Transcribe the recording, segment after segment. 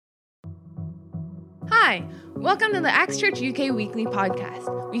Hi, welcome to the Acts Church UK Weekly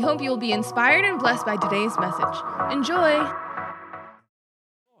Podcast. We hope you will be inspired and blessed by today's message. Enjoy!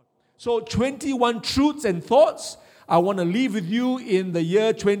 So 21 truths and thoughts I want to leave with you in the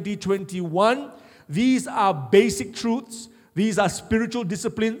year 2021. These are basic truths. These are spiritual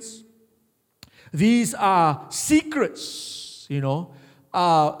disciplines. These are secrets,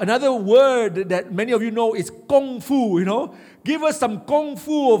 Another word that many of you know is Kung Fu, Give us some Kung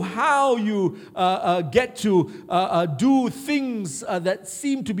Fu of how you get to do things that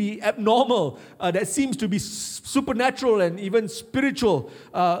seem to be abnormal, that seems to be supernatural and even spiritual.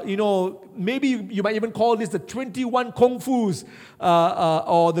 Maybe you might even call this the 21 Kung Fus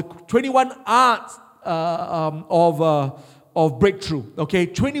or the 21 arts of breakthrough. Okay,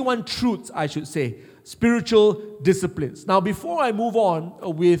 21 truths, I should say. Spiritual disciplines. Now, before I move on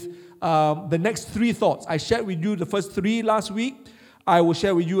with the next three thoughts, I shared with you the first three last week. I will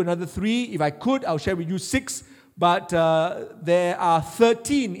share with you another three. If I could, I'll share with you 6. But there are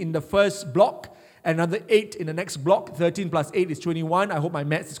 13 in the first block, another 8 in the next block. 13 plus 8 is 21. I hope my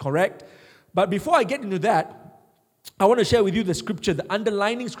maths is correct. But before I get into that, I want to share with you the scripture, the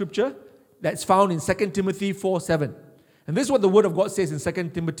underlining scripture that's found in 2 Timothy 4:7. And this is what the Word of God says in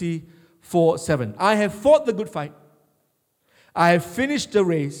 2 Timothy 4:7. I have fought the good fight. I have finished the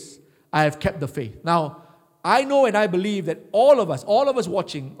race. I have kept the faith. Now, I know and I believe that all of us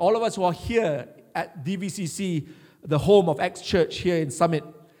watching, all of us who are here at DVCC, the home of Acts Church here in Summit,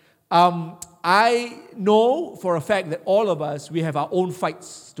 I know for a fact that all of us, we have our own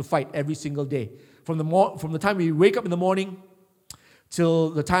fights to fight every single day. From the time we wake up in the morning till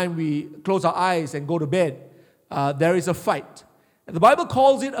the time we close our eyes and go to bed, there is a fight. The Bible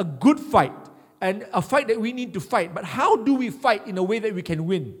calls it a good fight and a fight that we need to fight. But how do we fight in a way that we can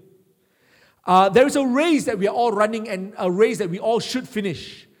win? There is a race that we are all running and a race that we all should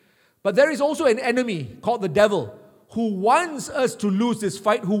finish. But there is also an enemy called the devil who wants us to lose this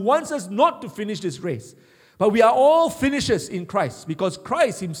fight, who wants us not to finish this race. But we are all finishers in Christ because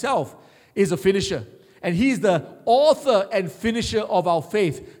Christ himself is a finisher. And he's the author and finisher of our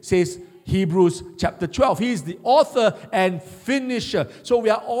faith, says Hebrews chapter 12. He is the author and finisher. So we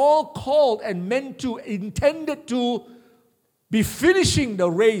are all called and intended to be finishing the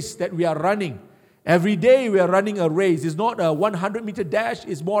race that we are running. Every day we are running a race. It's not a 100-meter dash.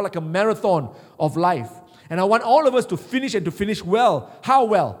 It's more like a marathon of life. And I want all of us to finish and to finish well. How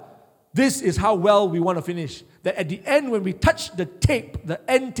well? This is how well we want to finish. That at the end, when we touch the tape, the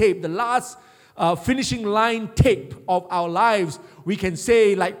end tape, the last finishing line tape of our lives, we can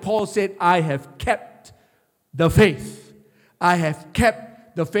say, like Paul said, I have kept the faith. I have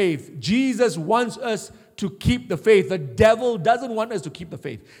kept the faith. Jesus wants us to keep the faith. The devil doesn't want us to keep the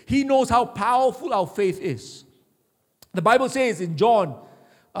faith. He knows how powerful our faith is. The Bible says in John,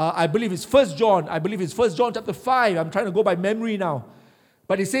 I believe it's 1 John chapter 5. I'm trying to go by memory now.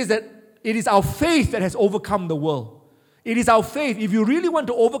 But it says that it is our faith that has overcome the world. It is our faith. If you really want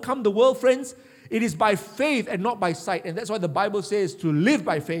to overcome the world, friends, it is by faith and not by sight. And that's why the Bible says to live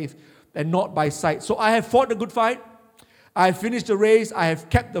by faith and not by sight. So I have fought the good fight. I have finished the race. I have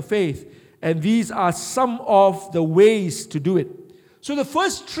kept the faith. And these are some of the ways to do it. So the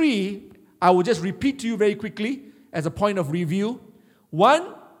first three, I will just repeat to you very quickly as a point of review.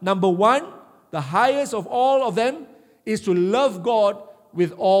 Number one, the highest of all of them is to love God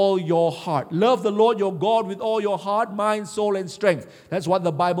with all your heart. Love the Lord your God with all your heart, mind, soul, and strength. That's what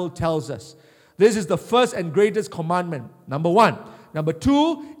the Bible tells us. This is the first and greatest commandment. Number one. Number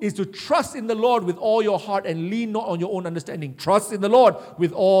two is to trust in the Lord with all your heart and lean not on your own understanding. Trust in the Lord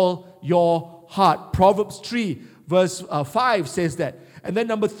with all your heart. Proverbs 3 verse 5 says that. And then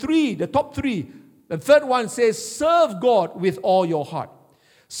number three, the top three, the third one says, serve God with all your heart.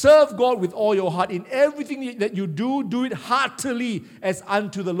 Serve God with all your heart. In everything that you do, do it heartily as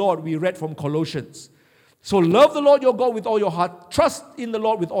unto the Lord. We read from Colossians. So love the Lord your God with all your heart. Trust in the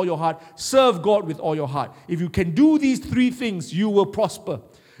Lord with all your heart. Serve God with all your heart. If you can do these three things, you will prosper.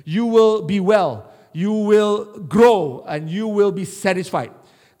 You will be well. You will grow. And you will be satisfied.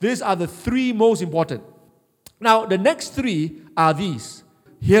 These are the three most important. Now, the next three are these.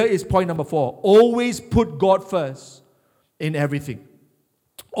 Here is point number 4. Always put God first in everything.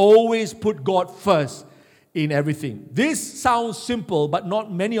 Always put God first in everything. This sounds simple, but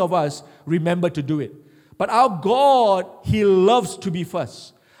not many of us remember to do it. But our God, He loves to be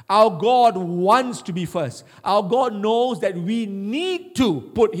first. Our God wants to be first. Our God knows that we need to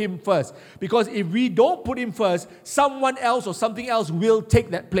put Him first. Because if we don't put Him first, someone else or something else will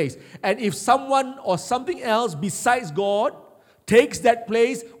take that place. And if someone or something else besides God takes that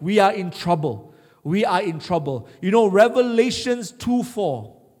place, we are in trouble. We are in trouble. Revelations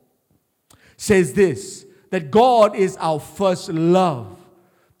 2:4 says this, that God is our first love.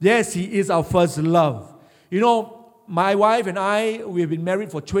 Yes, He is our first love. You know, my wife and I, we've been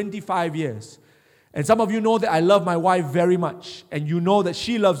married for 25 years. And some of you know that I love my wife very much. And you know that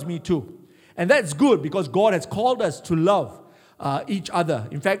she loves me too. And that's good because God has called us to love each other.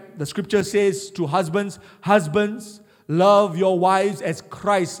 In fact, the scripture says to husbands, husbands, love your wives as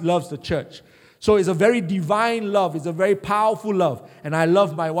Christ loves the church. So it's a very divine love. It's a very powerful love. And I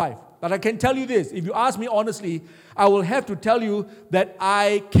love my wife. But I can tell you this, if you ask me honestly, I will have to tell you that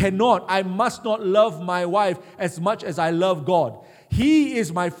I must not love my wife as much as I love God. He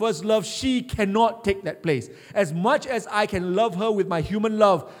is my first love. She cannot take that place. As much as I can love her with my human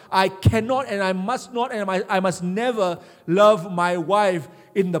love, I cannot and I must not and I must never love my wife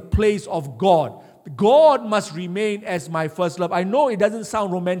in the place of God. God must remain as my first love. I know it doesn't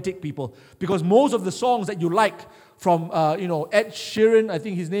sound romantic, people, because most of the songs that you like from, Ed Sheeran, I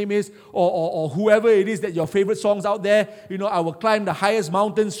think his name is, or whoever it is that your favorite songs out there, I will climb the highest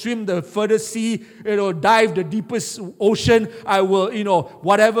mountain, swim the furthest sea, dive the deepest ocean, I will,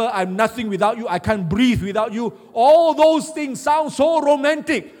 whatever, I'm nothing without you, I can't breathe without you. All those things sound so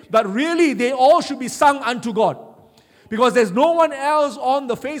romantic, but really they all should be sung unto God. Because there's no one else on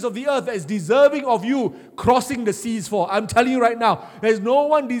the face of the earth that is deserving of you crossing the seas for. I'm telling you right now, there's no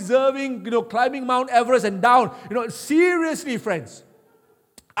one deserving, climbing Mount Everest and down. Seriously, friends.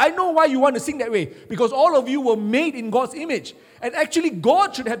 I know why you want to sing that way. Because all of you were made in God's image. And actually,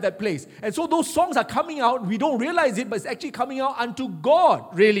 God should have that place. And so those songs are coming out. We don't realize it, but it's actually coming out unto God,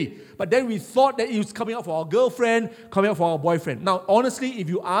 really. But then we thought that it was coming out for our girlfriend, coming out for our boyfriend. Now, honestly, if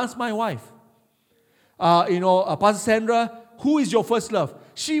you ask my wife, Pastor Sandra, who is your first love?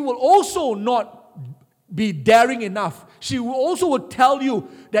 She will also not be daring enough. She will also tell you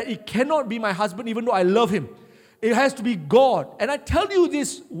that it cannot be my husband even though I love him. It has to be God. And I tell you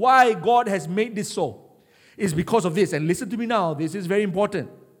this, why God has made this so. Is because of this. And listen to me now, this is very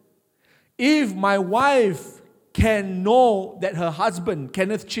important. If my wife can know that her husband,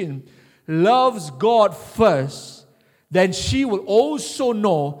 Kenneth Chin, loves God first, then she will also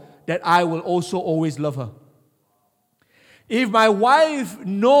know that I will also always love her. If my wife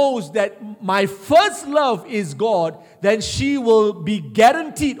knows that my first love is God, then she will be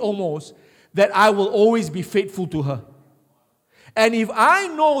guaranteed almost that I will always be faithful to her. And if I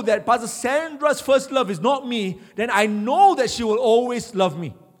know that Pastor Sandra's first love is not me, then I know that she will always love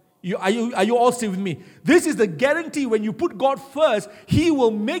me. Are you all still with me? This is the guarantee. When you put God first, He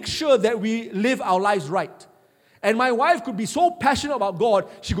will make sure that we live our lives right. And my wife could be so passionate about God,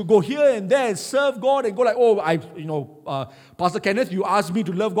 she could go here and there and serve God and go like, Pastor Kenneth, you asked me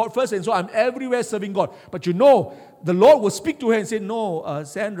to love God first, and so I'm everywhere serving God. But the Lord will speak to her and say, no,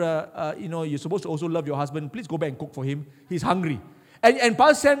 Sandra, you're supposed to also love your husband. Please go back and cook for him. He's hungry. And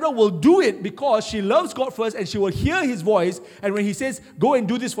Pastor Sandra will do it because she loves God first and she will hear His voice. And when He says, go and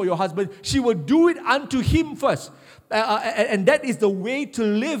do this for your husband, she will do it unto Him first. And that is the way to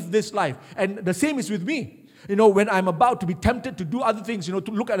live this life. And the same is with me. When I'm about to be tempted to do other things, to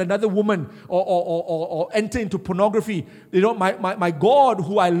look at another woman or enter into pornography, my God,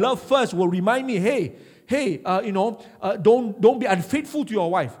 who I love first, will remind me, hey, don't be unfaithful to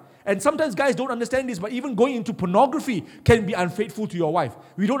your wife. And sometimes guys don't understand this, but even going into pornography can be unfaithful to your wife.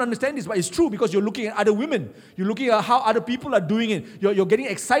 We don't understand this, but it's true because you're looking at other women. You're looking at how other people are doing it. You're getting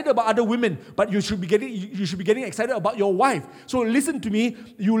excited about other women, but you should be getting excited about your wife. So listen to me.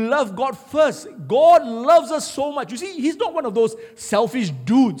 You love God first. God loves us so much. You see, He's not one of those selfish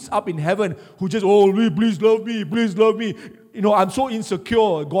dudes up in heaven who just, please love me, please love me. I'm so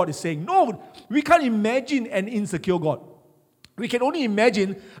insecure, God is saying. No, we can't imagine an insecure God. We can only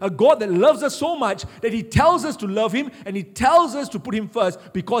imagine a God that loves us so much that He tells us to love Him and He tells us to put Him first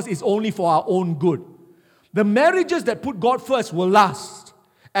because it's only for our own good. The marriages that put God first will last.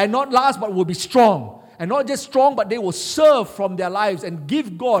 And not last, but will be strong. And not just strong, but they will serve from their lives and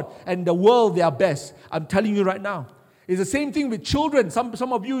give God and the world their best. I'm telling you right now. It's the same thing with children. Some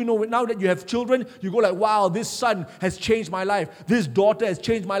of you, now that you have children, you go like, wow, this son has changed my life. This daughter has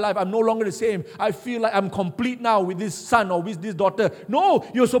changed my life. I'm no longer the same. I feel like I'm complete now with this son or with this daughter. No,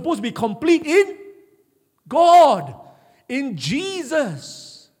 you're supposed to be complete in God, in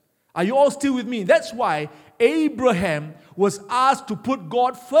Jesus. Are you all still with me? That's why Abraham was asked to put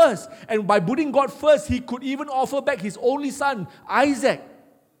God first. And by putting God first, he could even offer back his only son, Isaac.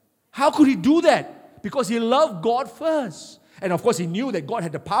 How could he do that? Because he loved God first. And of course, he knew that God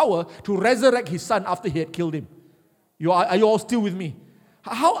had the power to resurrect his son after he had killed him. Are you all still with me?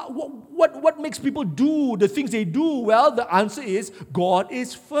 What makes people do the things they do? Well, the answer is God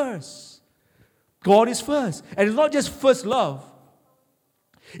is first. God is first. And it's not just first love.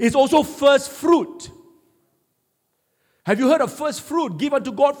 It's also first fruit. Have you heard of first fruit? Give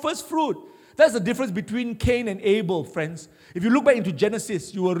unto God first fruit. That's the difference between Cain and Abel, friends. If you look back into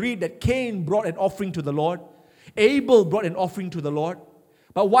Genesis, you will read that Cain brought an offering to the Lord. Abel brought an offering to the Lord.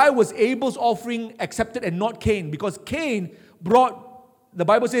 But why was Abel's offering accepted and not Cain? Because Cain brought, the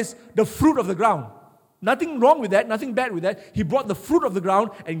Bible says, the fruit of the ground. Nothing wrong with that, nothing bad with that. He brought the fruit of the ground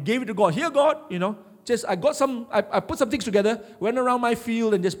and gave it to God. Here, God, I put some things together, went around my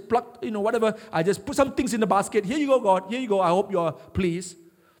field and just plucked, whatever. I just put some things in the basket. Here you go, God. Here you go. I hope you're pleased.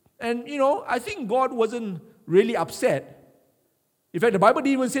 And, I think God wasn't really upset. In fact, the Bible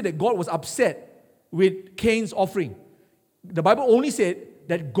didn't even say that God was upset with Cain's offering. The Bible only said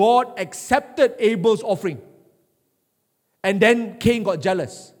that God accepted Abel's offering. And then Cain got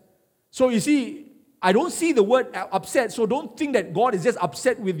jealous. So you see, I don't see the word upset, so don't think that God is just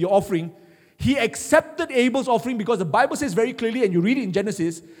upset with your offering. He accepted Abel's offering because the Bible says very clearly, and you read it in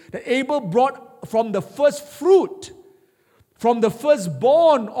Genesis, that Abel brought from the first fruit, from the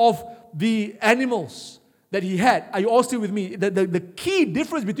firstborn of the animals that he had. Are you all still with me? The key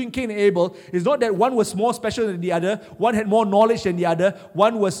difference between Cain and Abel is not that one was more special than the other, one had more knowledge than the other,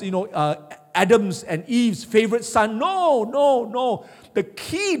 one was, Adam's and Eve's favorite son. No. The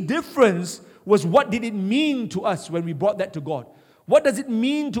key difference was, what did it mean to us when we brought that to God? What does it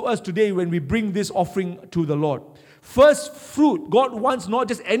mean to us today when we bring this offering to the Lord? First fruit. God wants not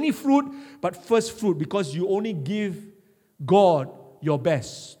just any fruit, but first fruit, because you only give God your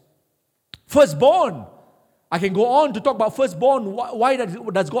best. Firstborn. I can go on to talk about firstborn. Why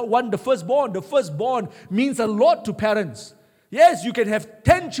does God want the firstborn? The firstborn means a lot to parents. Yes, you can have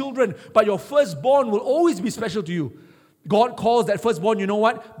 10 children, but your firstborn will always be special to you. God calls that firstborn, you know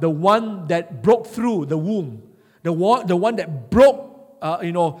what? The one that broke through the womb. The one that broke,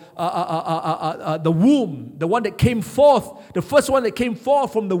 the womb. The one that came forth. The first one that came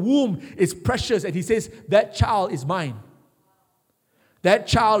forth from the womb is precious. And he says, that child is mine. That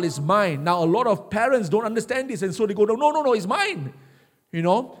child is mine. Now, a lot of parents don't understand this, and so they go, no, it's mine.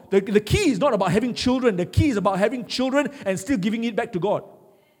 The key is not about having children. The key is about having children and still giving it back to God.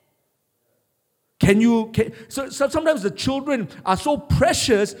 So sometimes the children are so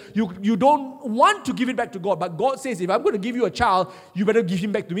precious, you don't want to give it back to God. But God says, if I'm going to give you a child, you better give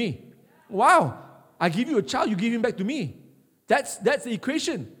him back to me. Wow. I give you a child, you give him back to me. That's the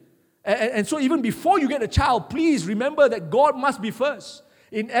equation. And so even before you get a child, please remember that God must be first.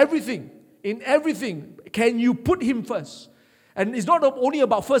 In everything, can you put him first? And it's not only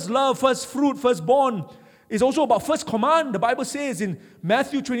about first love, first fruit, firstborn. It's also about first command. The Bible says in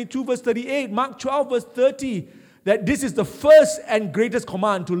Matthew 22 verse 38, Mark 12 verse 30, that this is the first and greatest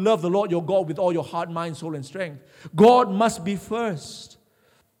command, to love the Lord your God with all your heart, mind, soul, and strength. God must be first.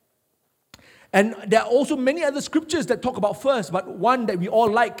 And there are also many other scriptures that talk about first, but one that we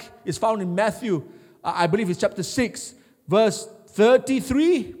all like is found in Matthew, I believe it's chapter 6, verse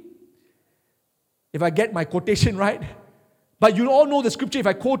 33. If I get my quotation right. But you all know the scripture, if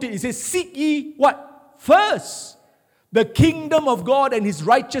I quote it, it says, seek ye what? First, the kingdom of God and his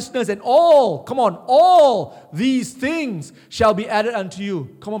righteousness, and all these things shall be added unto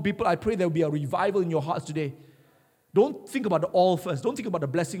you. Come on, people, I pray there will be a revival in your hearts today. Don't think about the all first. Don't think about the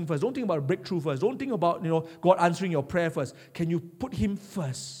blessing first. Don't think about the breakthrough first. Don't think about, God answering your prayer first. Can you put him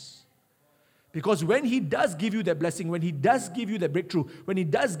first? Because when he does give you that blessing, when he does give you that breakthrough, when he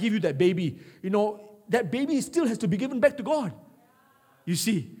does give you that baby, that baby still has to be given back to God. You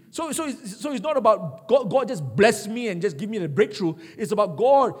see? So it's not about God just bless me and just give me the breakthrough. It's about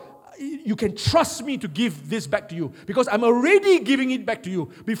God, you can trust me to give this back to you, because I'm already giving it back to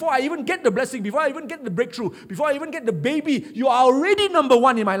you. Before I even get the blessing, before I even get the breakthrough, before I even get the baby, you are already number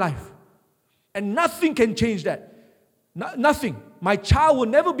one in my life. And nothing can change that. Nothing. My child will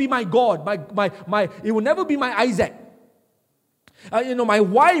never be my God. It will never be my Isaac. My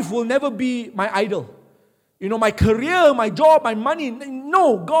wife will never be my idol. My career, my job, my money.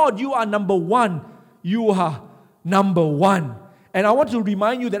 No, God, you are number one. You are number one. And I want to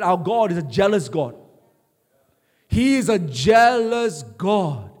remind you that our God is a jealous God. He is a jealous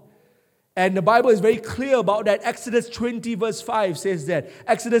God. And the Bible is very clear about that. Exodus 20 verse 5 says that.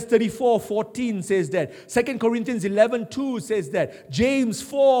 Exodus 34:14 says that. 2 Corinthians 11:2 says that. James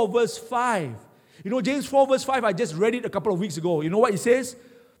 4 verse 5. James 4 verse 5, I just read it a couple of weeks ago. You know what it says?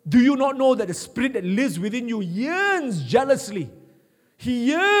 Do you not know that the spirit that lives within you yearns jealously?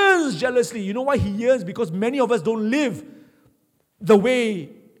 He yearns jealously. You know why he yearns? Because many of us don't live the way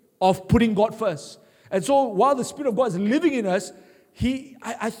of putting God first. And so while the Spirit of God is living in us,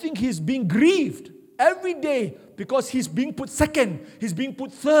 I think he's being grieved every day because he's being put second, he's being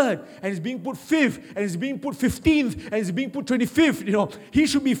put third, and he's being put fifth, and he's being put 15th, and he's being put 25th. He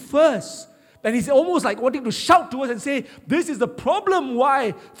should be first. And he's almost like wanting to shout to us and say, this is the problem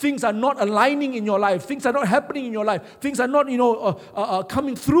why things are not aligning in your life. Things are not happening in your life. Things are not,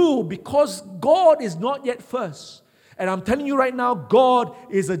 coming through because God is not yet first. And I'm telling you right now, God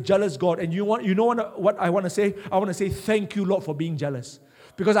is a jealous God. And you know what I want to say? I want to say thank you, Lord, for being jealous.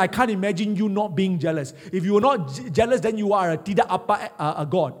 Because I can't imagine you not being jealous. If you are not jealous, then you are a tidak apa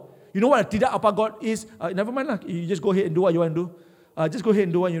God. You know what a tidak apa God is? Never mind lah. You just go ahead and do what you want to do. Just go ahead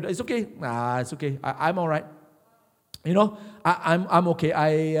and do what you do. It's okay. It's okay. I'm all right. I'm okay.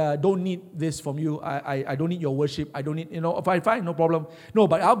 I don't need this from you. I don't need your worship. I don't need, fine, no problem. No,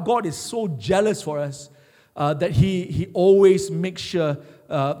 but our God is so jealous for us that He always makes sure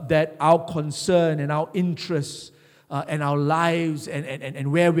that our concern and our interests and our lives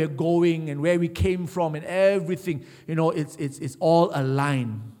and where we're going and where we came from and everything, it's all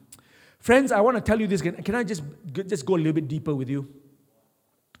aligned. Friends, I want to tell you this. Can I just go a little bit deeper with you?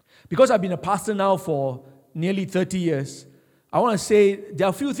 Because I've been a pastor now for nearly 30 years, I want to say there are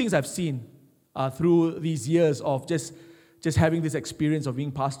a few things I've seen through these years of just having this experience of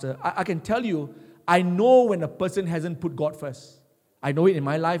being pastor. I can tell you, I know when a person hasn't put God first. I know it in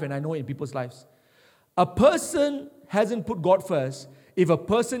my life and I know it in people's lives. A person hasn't put God first if a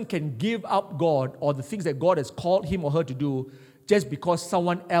person can give up God or the things that God has called him or her to do just because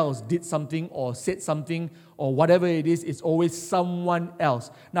someone else did something or said something or whatever it is, it's always someone else.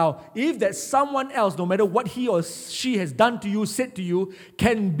 Now, if that someone else, no matter what he or she has done to you, said to you,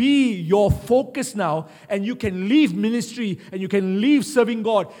 can be your focus now, and you can leave ministry, and you can leave serving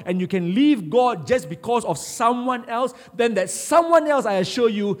God, and you can leave God just because of someone else, then that someone else, I assure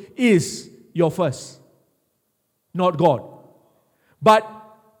you, is your first, not God. But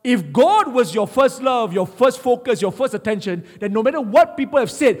if God was your first love, your first focus, your first attention, then no matter what people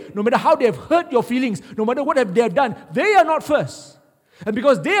have said, no matter how they have hurt your feelings, no matter what they have done, they are not first. And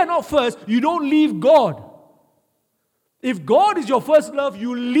because they are not first, you don't leave God. If God is your first love,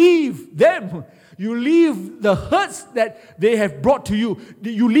 you leave them. You leave the hurts that they have brought to you.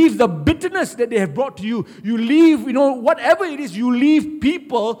 You leave the bitterness that they have brought to you. You leave, whatever it is, you leave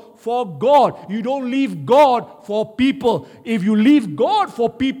people for God. You don't leave God for people. If you leave God for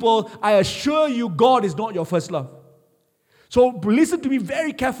people, I assure you God is not your first love. So listen to me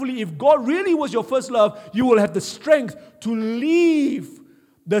very carefully. If God really was your first love, you will have the strength to leave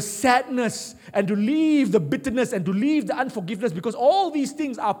the sadness and to leave the bitterness and to leave the unforgiveness, because all these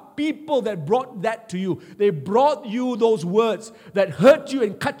things are people that brought that to you. They brought you those words that hurt you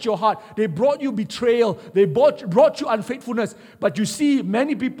and cut your heart. They brought you betrayal. They brought you unfaithfulness. But you see,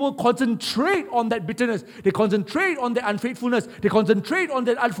 many people concentrate on that bitterness. They concentrate on that unfaithfulness. They concentrate on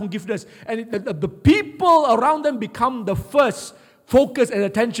that unforgiveness. And the people around them become the first focus and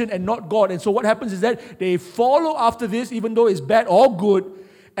attention and not God. And so what happens is that they follow after this, even though it's bad or good,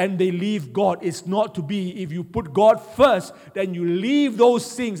 and they leave God. It's not to be. If you put God first, then you leave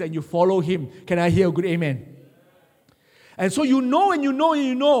those things and you follow Him. Can I hear a good amen? And so you know.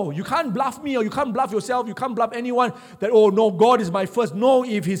 You can't bluff me or you can't bluff yourself. You can't bluff anyone that, oh no, God is my first. No,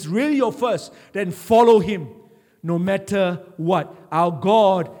 if He's really your first, then follow Him no matter what. Our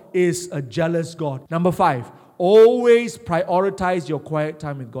God is a jealous God. Number 5, always prioritize your quiet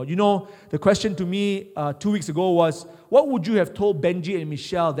time with God. The question to me 2 weeks ago was, what would you have told Benji and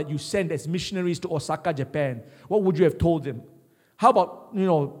Michelle that you sent as missionaries to Osaka, Japan? What would you have told them? How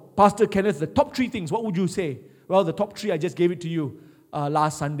about, Pastor Kenneth, the top 3 things, what would you say? Well, the top 3, I just gave it to you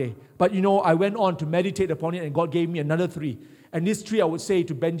last Sunday. But, I went on to meditate upon it and God gave me another 3. And these 3 I would say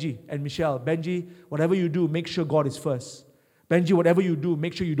to Benji and Michelle, Benji, whatever you do, make sure God is first. Benji, whatever you do,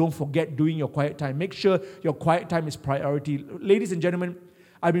 make sure you don't forget doing your quiet time. Make sure your quiet time is priority. Ladies and gentlemen,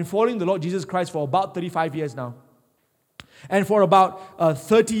 I've been following the Lord Jesus Christ for about 35 years now. And for about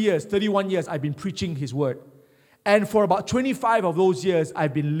 31 years, I've been preaching His Word. And for about 25 of those years,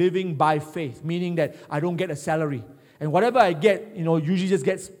 I've been living by faith, meaning that I don't get a salary. And whatever I get, usually just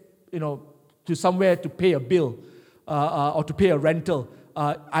gets, to somewhere to pay a bill or to pay a rental.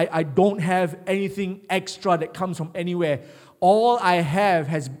 I don't have anything extra that comes from anywhere. All I have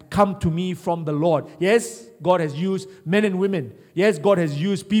has come to me from the Lord. Yes, God has used men and women. Yes, God has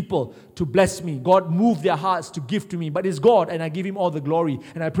used people to bless me. God moved their hearts to give to me. But it's God, and I give Him all the glory.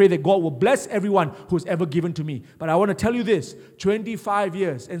 And I pray that God will bless everyone who's ever given to me. But I want to tell you this, 25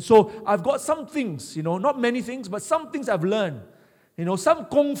 years. And so I've got some things, not many things, but some things I've learned. Some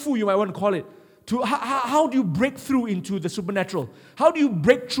kung fu, you might want to call it, how do you break through into the supernatural? How do you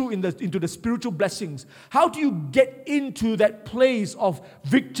break through into the spiritual blessings? How do you get into that place of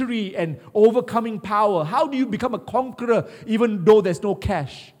victory and overcoming power? How do you become a conqueror even though there's no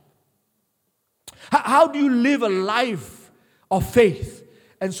cash? How do you live a life of faith?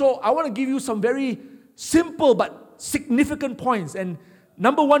 And so I want to give you some very simple but significant points. And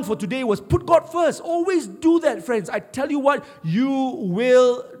number one for today was put God first. Always do that, friends. I tell you what, you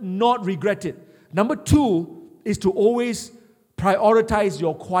will not regret it. Number two is to always prioritize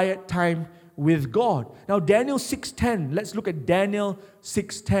your quiet time with God. Now, Daniel 6:10. Let's look at Daniel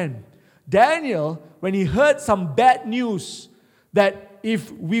 6:10. Daniel, when he heard some bad news that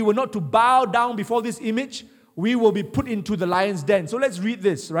if we were not to bow down before this image, we will be put into the lion's den. So let's read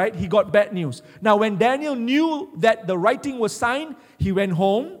this, right? He got bad news. Now, when Daniel knew that the writing was signed, he went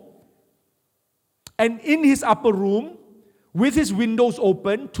home, and in his upper room, with his windows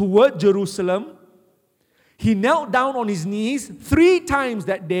open toward Jerusalem, he knelt down on his knees 3 times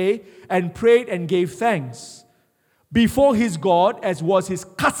that day and prayed and gave thanks before his God, as was his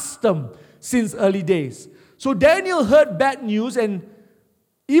custom since early days. So Daniel heard bad news, and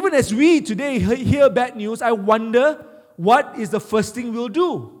even as we today hear bad news, I wonder what is the first thing we'll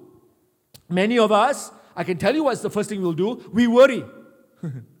do. Many of us, I can tell you what's the first thing we'll do. We worry.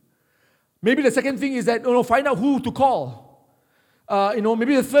 Maybe the second thing is that, find out who to call.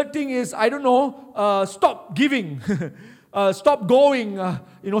 Maybe the third thing is, stop giving. Stop going.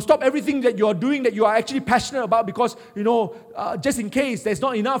 Stop everything that you're doing that you are actually passionate about because, just in case there's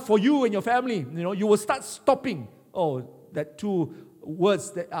not enough for you and your family. You will start stopping. Oh, that 2 words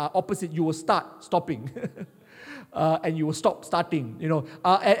that are opposite. You will start stopping. And you will stop starting.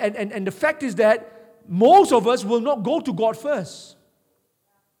 And the fact is that most of us will not go to God first.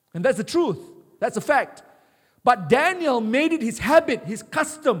 And that's the truth. That's a fact. But Daniel made it his habit, his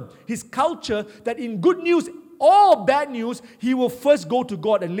custom, his culture, that in good news or bad news, he will first go to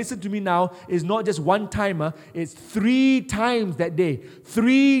God. And listen to me now, it's not just one timer, it's 3 times that day.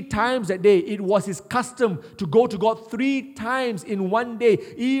 3 times that day. It was his custom to go to God 3 times in one day,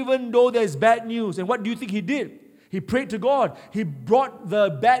 even though there's bad news. And what do you think he did? He prayed to God. He brought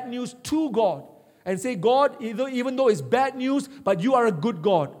the bad news to God and say, God, even though it's bad news, but you are a good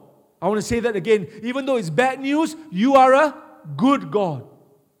God. I want to say that again. Even though it's bad news, you are a good God.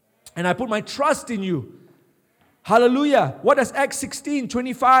 And I put my trust in you. Hallelujah. What does Acts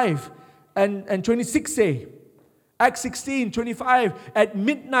 16:25 and 26 say? Acts 16:25. At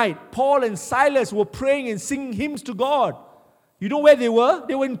midnight, Paul and Silas were praying and singing hymns to God. You know where they were?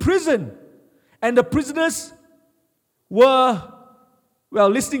 They were in prison. And the prisoners were,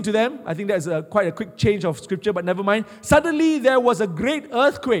 listening to them. I think that's quite a quick change of scripture, but never mind. Suddenly there was a great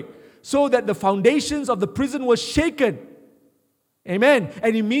earthquake, so that the foundations of the prison were shaken. Amen.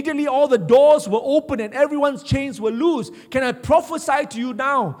 And immediately all the doors were open and everyone's chains were loose. Can I prophesy to you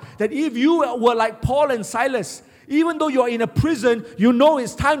now that if you were like Paul and Silas, even though you're in a prison, you know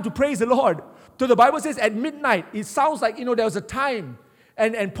it's time to praise the Lord. So the Bible says at midnight, it sounds like, there was a time.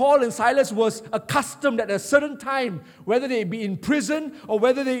 And Paul and Silas was accustomed at a certain time, whether they be in prison or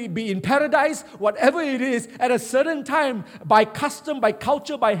whether they be in paradise, whatever it is, at a certain time, by custom, by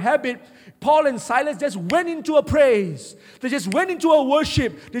culture, by habit, Paul and Silas just went into a praise. They just went into a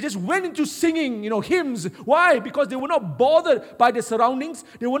worship. They just went into singing, hymns. Why? Because they were not bothered by the surroundings.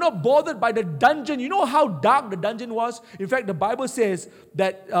 They were not bothered by the dungeon. You know how dark the dungeon was? In fact, the Bible says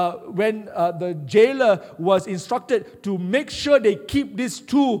that when the jailer was instructed to make sure they keep these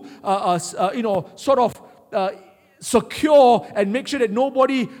two, secure and make sure that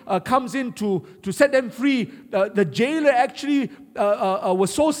nobody comes in to set them free. The jailer actually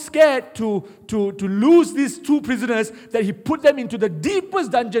was so scared to lose these 2 prisoners that he put them into the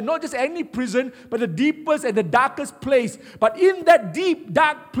deepest dungeon, not just any prison, but the deepest and the darkest place. But in that deep,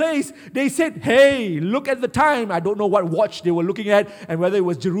 dark place, they said, hey, look at the time. I don't know what watch they were looking at and whether it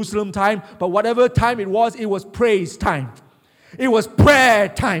was Jerusalem time, but whatever time it was praise time. It was prayer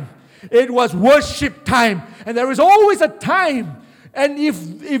time. It was worship time. And there is always a time. And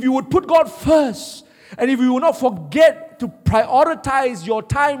if you would put God first, and if you will not forget to prioritize your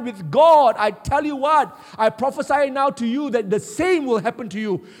time with God, I tell you what, I prophesy now to you that the same will happen to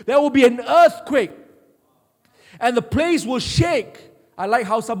you. There will be an earthquake. And the place will shake. I like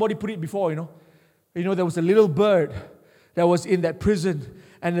how somebody put it before, there was a little bird that was in that prison.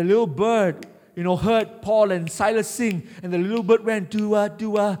 And the little bird, heard Paul and Silas sing, and the little bird went dua,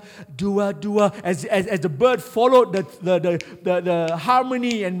 dua, dua, dua, as the bird followed the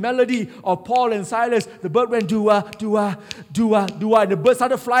harmony and melody of Paul and Silas, the bird went dua, dua, dua, dua, and the bird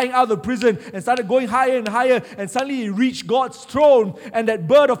started flying out of the prison and started going higher and higher, and suddenly it reached God's throne, and that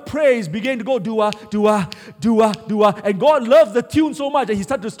bird of praise began to go dua, dua, dua, dua, and God loved the tune so much that He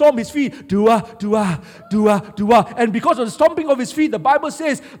started to stomp His feet, dua, dua, dua, dua, and because of the stomping of His feet, the Bible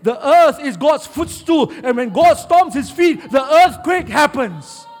says the earth is God's footstool, and when God stomps His feet, the earthquake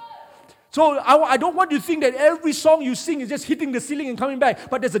happens. So I don't want you to think that every song you sing is just hitting the ceiling and coming back,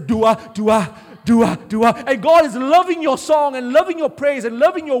 but there's a dua, dua, dua, dua, and God is loving your song and loving your praise and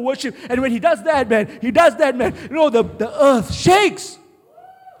loving your worship, and when He does that, man, the earth shakes,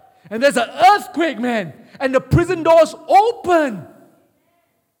 and there's an earthquake, man, and the prison doors open.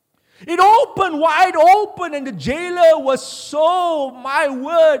 It opened wide open, and the jailer was so, my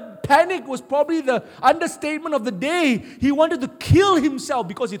word, panic was probably the understatement of the day. He wanted to kill himself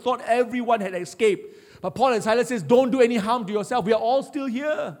because he thought everyone had escaped. But Paul and Silas says, don't do any harm to yourself. We are all still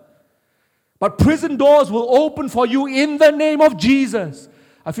here. But prison doors will open for you in the name of Jesus.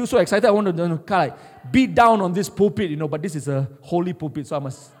 I feel so excited. I want to kind of beat down on this pulpit, but this is a holy pulpit, so I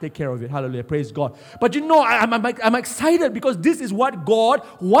must take care of it. Hallelujah. Praise God. But I'm excited because this is what God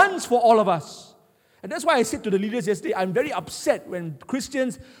wants for all of us. And that's why I said to the leaders yesterday, I'm very upset when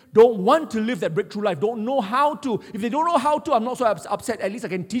Christians don't want to live that breakthrough life, don't know how to. If they don't know how to, I'm not so upset. At least I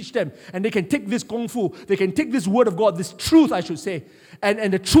can teach them. And they can take this kung fu, they can take this word of God, this truth, I should say,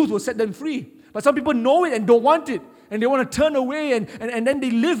 and the truth will set them free. But some people know it and don't want it. And they want to turn away and then they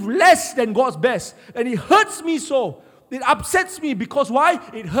live less than God's best. And it hurts me so. It upsets me because why?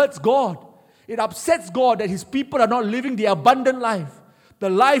 It hurts God. It upsets God that His people are not living the abundant life. The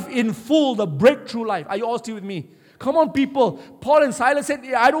life in full, the breakthrough life. Are you all still with me? Come on, people. Paul and Silas said,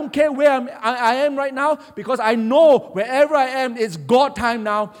 I don't care where I am right now, because I know wherever I am, it's God time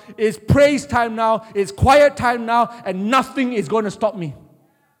now, it's praise time now, it's quiet time now, and nothing is going to stop me.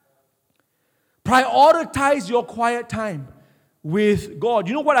 Prioritize your quiet time with God.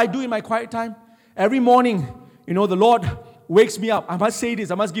 You know what I do in my quiet time? Every morning, the Lord wakes me up. I must say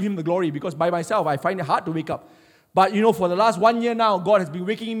this, I must give Him the glory, because by myself, I find it hard to wake up. But for the last 1 year now, God has been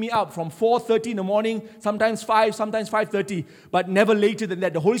waking me up from 4:30 in the morning, sometimes 5, sometimes 5:30, but never later than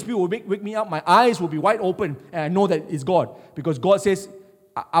that. The Holy Spirit will wake me up, my eyes will be wide open, and I know that it's God. Because God says,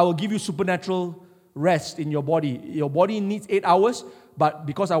 I will give you supernatural rest in your body. Your body needs 8 hours, but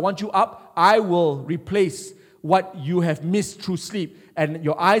because I want you up, I will replace what you have missed through sleep. And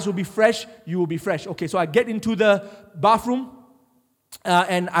your eyes will be fresh, you will be fresh. Okay, so I get into the bathroom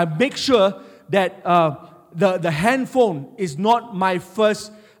and I make sure that the handphone is not my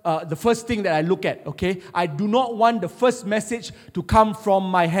the first thing that I look at, okay? I do not want the first message to come from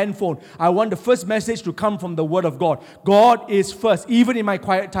my handphone. I want the first message to come from the Word of God. God is first, even in my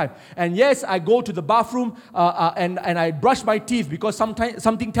quiet time. And yes, I go to the bathroom and I brush my teeth, because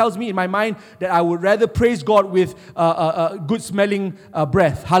something tells me in my mind that I would rather praise God with good smelling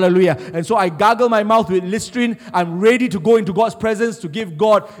breath. Hallelujah. And so I gargle my mouth with Listerine. I'm ready to go into God's presence to give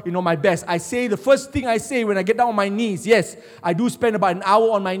God, my best. The first thing I say when I get down on my knees, yes, I do spend about an hour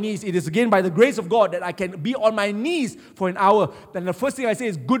on my knees. It is again by the grace of God that I can be on my knees for an hour. Then the first thing I say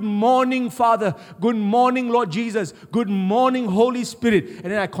is, good morning, Father. Good morning, Lord Jesus. Good morning, Holy Spirit. And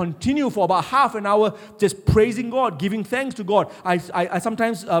then I continue for about half an hour just praising God, giving thanks to God. I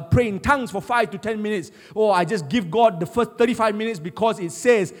sometimes pray in tongues for 5 to 10 minutes. Or I just give God the first 35 minutes, because it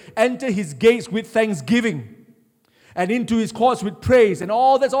says, enter His gates with thanksgiving and into His courts with praise. And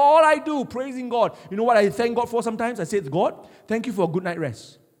that's all I do, praising God. You know what I thank God for sometimes? I say, God, thank you for a good night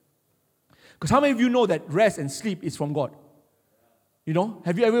rest. Because how many of you know that rest and sleep is from God?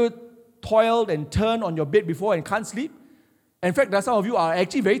 Have you ever toiled and turned on your bed before and can't sleep? And in fact, some of you are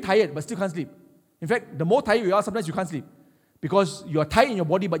actually very tired but still can't sleep. In fact, the more tired you are, sometimes you can't sleep. Because you are tired in your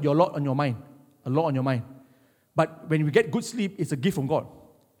body, but you're a lot on your mind. A lot on your mind. But when you get good sleep, it's a gift from God.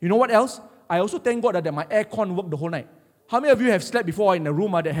 You know what else? I also thank God that my aircon worked the whole night. How many of you have slept before in a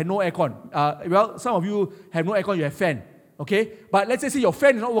room that had no aircon? Some of you have no aircon, you have fan. Okay? But let's say your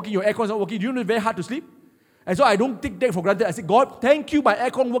fan is not working, your aircon is not working. Do you know it's very hard to sleep? And so I don't take that for granted. I say, God, thank you, my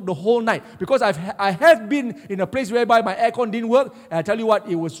aircon worked the whole night. Because I have been in a place whereby my aircon didn't work. And I tell you what,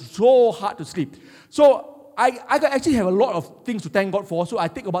 it was so hard to sleep. So I actually have a lot of things to thank God for. So I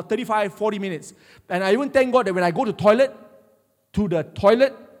take about 35, 40 minutes. And I even thank God that when I go to the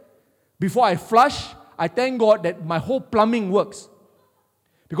toilet, before I flush, I thank God that my whole plumbing works.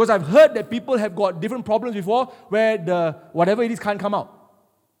 Because I've heard that people have got different problems before where whatever it is can't come out.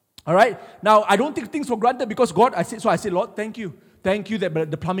 All right? Now, I don't take things for granted because God, I said, Lord, thank you. Thank you that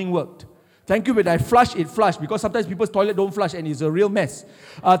the plumbing worked. Thank you that I flush, it flushed, because sometimes people's toilet don't flush and it's a real mess.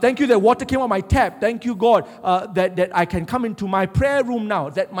 Thank you that water came out my tap. Thank you, God, that I can come into my prayer room now,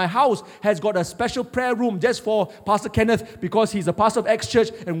 that my house has got a special prayer room just for Pastor Kenneth, because he's a pastor of X Church.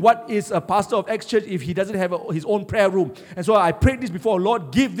 And what is a pastor of X Church if he doesn't have his own prayer room? And so I prayed this before,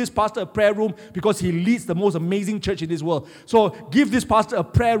 Lord, give this pastor a prayer room, because he leads the most amazing church in this world. So give this pastor a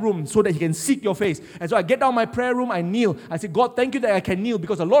prayer room so that he can seek your face. And so I get down my prayer room, I kneel. I say, God, thank you that I can kneel,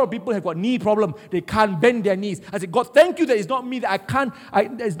 because a lot of people have got knee problem. They can't bend their knees. I say, God, thank you that it's not me that I can't.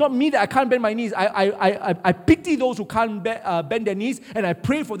 It's not me that I can't bend my knees. I pity those who can't bend their knees, and I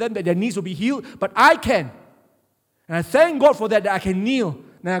pray for them that their knees will be healed. But I can, and I thank God for that I can kneel.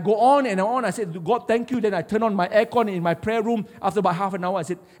 Then I go on and on. I said, God, thank you. Then I turn on my aircon in my prayer room. After about half an hour, I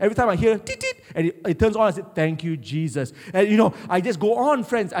said, every time I hear tit, and it turns on, I said, thank you, Jesus. And I just go on,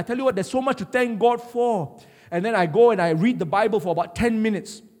 friends. I tell you what, there's so much to thank God for. And then I go and I read the Bible for about 10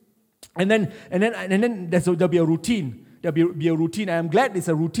 minutes. And then there'll be a routine. There'll be a routine. I am glad it's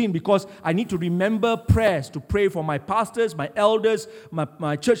a routine, because I need to remember prayers to pray for my pastors, my elders,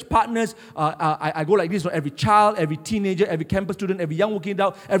 my church partners. I go like this for every child, every teenager, every campus student, every young working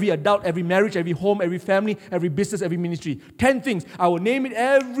adult, every marriage, every home, every family, every business, every ministry. 10 things. I will name it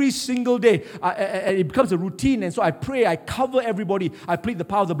every single day. And it becomes a routine. And so I pray, I cover everybody. I plead the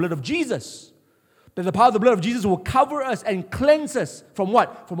power of the blood of Jesus. That the power of the blood of Jesus will cover us and cleanse us from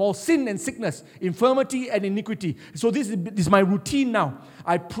what? From all sin and sickness, infirmity and iniquity. So this is my routine now.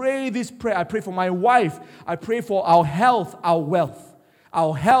 I pray this prayer. I pray for my wife. I pray for our health, our wealth.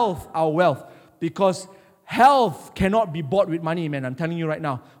 Our health, our wealth. Because health cannot be bought with money, man. I'm telling you right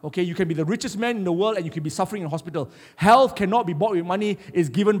now. Okay, you can be the richest man in the world and you can be suffering in a hospital. Health cannot be bought with money. It's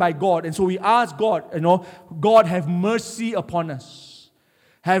given by God. And so we ask God, God, have mercy upon us.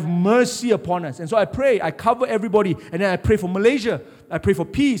 Have mercy upon us. And so I pray, I cover everybody, and then I pray for Malaysia. I pray for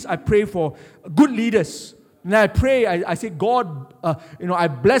peace. I pray for good leaders. And then I pray, I say, God, I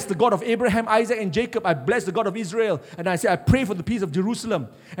bless the God of Abraham, Isaac, and Jacob. I bless the God of Israel. And I say, I pray for the peace of Jerusalem.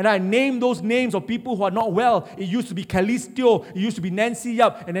 And I name those names of people who are not well. It used to be Calistio. It used to be Nancy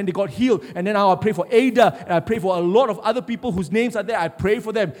Yap. And then they got healed. And then now I pray for Ada. And I pray for a lot of other people whose names are there. I pray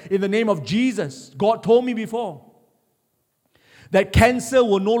for them in the name of Jesus. God told me before that cancer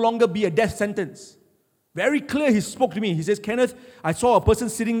will no longer be a death sentence. Very clear, he spoke to me. He says, Kenneth, I saw a person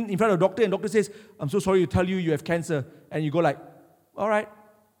sitting in front of a doctor, and the doctor says, I'm so sorry to tell you you have cancer. And you go like, all right,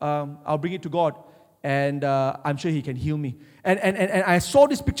 I'll bring it to God, and I'm sure he can heal me. And I saw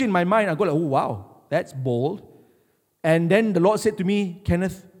this picture in my mind. I go like, oh, wow, that's bold. And then the Lord said to me,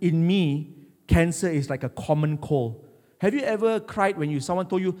 Kenneth, in me, cancer is like a common cold. Have you ever cried when someone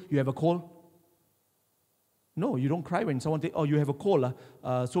told you you have a cold? No, you don't cry when someone says, oh, you have a cold.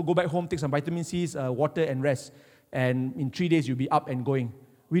 So go back home, take some vitamin C's, water, and rest. And in 3 days, you'll be up and going.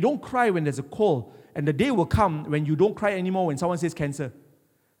 We don't cry when there's a cold. And the day will come when you don't cry anymore when someone says cancer.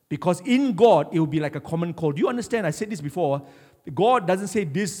 Because in God, it will be like a common cold. Do you understand? I said this before. God doesn't say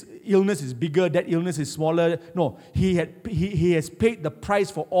this illness is bigger, that illness is smaller. No, He has paid the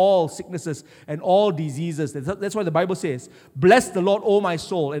price for all sicknesses and all diseases. That's why the Bible says, bless the Lord, O my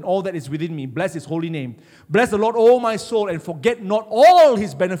soul, and all that is within me. Bless His holy name. Bless the Lord, O my soul, and forget not all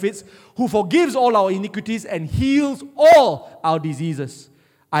His benefits, who forgives all our iniquities and heals all our diseases.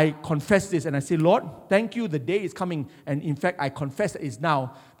 I confess this and I say, Lord, thank you, the day is coming. And in fact, I confess that it's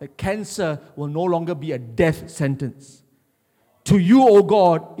now, that cancer will no longer be a death sentence. To you, O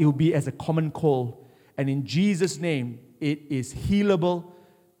God, it will be as a common cold. And in Jesus' name, it is healable,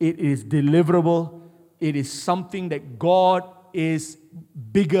 it is deliverable, it is something that God is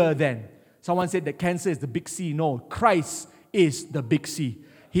bigger than. Someone said that cancer is the big C. No, Christ is the big C.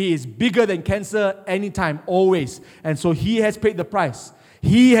 He is bigger than cancer anytime, always. And so He has paid the price.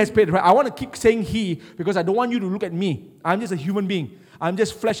 He has paid the price. I want to keep saying He because I don't want you to look at me. I'm just a human being. I'm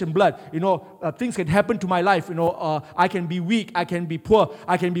just flesh and blood. Things can happen to my life. I can be weak. I can be poor.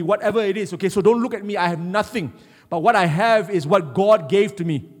 I can be whatever it is. Okay, so don't look at me. I have nothing. But what I have is what God gave to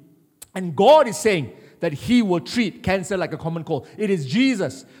me. And God is saying that He will treat cancer like a common cold. It is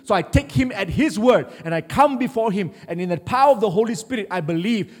Jesus. So I take Him at His word and I come before Him. And in the power of the Holy Spirit, I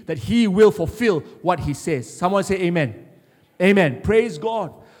believe that He will fulfill what He says. Someone say amen. Amen. Praise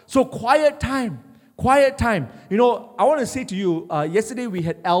God. So quiet time. Quiet time. I want to say to you, yesterday we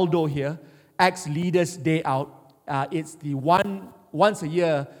had Aldo here, Acts Leaders Day Out. It's the once a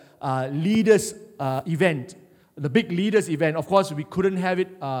year leaders event, the big leaders event. Of course, we couldn't have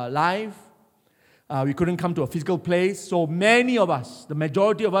it live. We couldn't come to a physical place. So many of us, the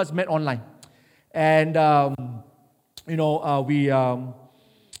majority of us, met online. And,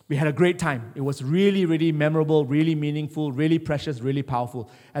 we We had a great time. It was really, really memorable, really meaningful, really precious, really powerful.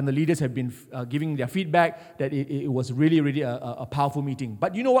 And the leaders have been giving their feedback that it was really, really a powerful meeting.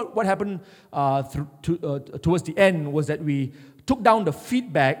 But you know what happened towards the end was that we took down the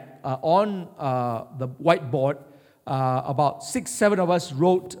feedback on the whiteboard. About 6-7 of us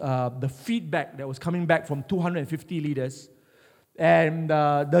wrote the feedback that was coming back from 250 leaders. And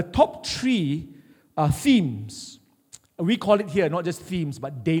the top 3 themes, we call it here not just themes,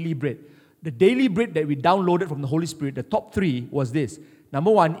 but daily bread. The daily bread that we downloaded from the Holy Spirit, the top 3 was this. Number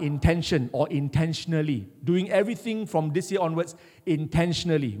 1, intention or intentionally. Doing everything from this year onwards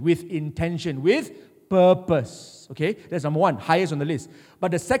intentionally, with intention, with purpose. Okay, that's number 1, highest on the list. But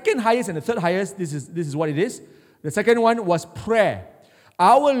the second highest and the third highest, this is what it is. The second one was prayer.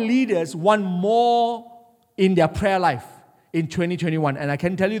 Our leaders want more in their prayer life in 2021. And I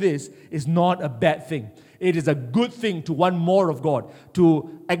can tell you this, is not a bad thing. It is a good thing to want more of God,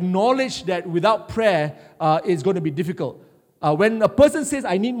 to acknowledge that without prayer, it's going to be difficult. When a person says,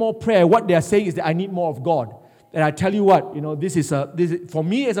 I need more prayer, what they are saying is that I need more of God. And I tell you what, this is for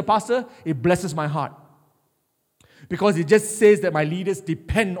me as a pastor, it blesses my heart. Because it just says that my leaders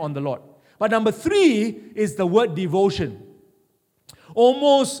depend on the Lord. But number 3 is the word devotion.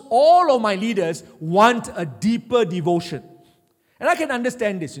 Almost all of my leaders want a deeper devotion. And I can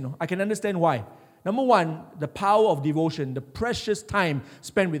understand this, I can understand why. Number 1, the power of devotion, the precious time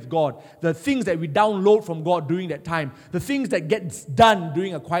spent with God, the things that we download from God during that time, the things that gets done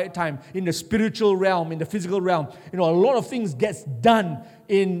during a quiet time in the spiritual realm, in the physical realm. A lot of things gets done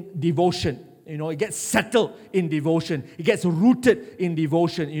in devotion. It gets settled in devotion. It gets rooted in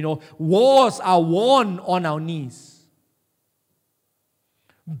devotion. Wars are won on our knees.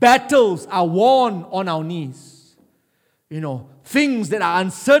 Battles are won on our knees. Things that are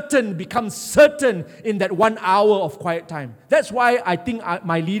uncertain become certain in that 1 hour of quiet time. That's why I think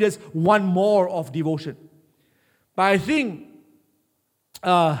my leaders want more of devotion. But I think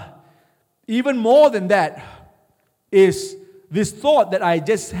even more than that is this thought that I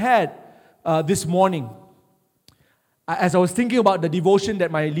just had this morning. As I was thinking about the devotion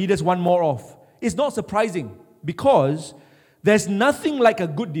that my leaders want more of. It's not surprising because there's nothing like a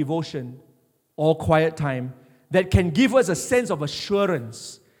good devotion or quiet time that can give us a sense of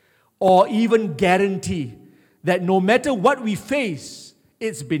assurance or even guarantee that no matter what we face,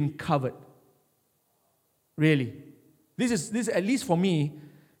 it's been covered. Really. This is at least for me,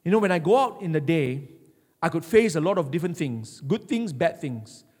 when I go out in the day, I could face a lot of different things, good things, bad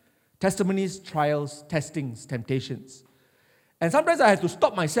things, testimonies, trials, testings, temptations. And sometimes I have to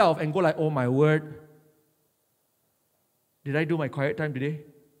stop myself and go like, oh my word, did I do my quiet time today?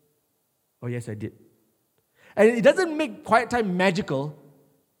 Oh yes, I did. And it doesn't make quiet time magical.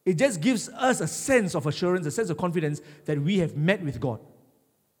 It just gives us a sense of assurance, a sense of confidence that we have met with God.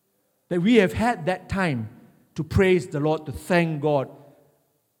 That we have had that time to praise the Lord, to thank God,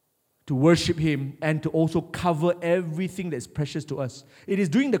 to worship Him, and to also cover everything that is precious to us. It is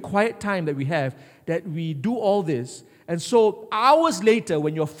during the quiet time that we have that we do all this. And so hours later,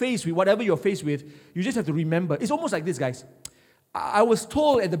 when you're faced with whatever you're faced with, you just have to remember. It's almost like this, guys. I was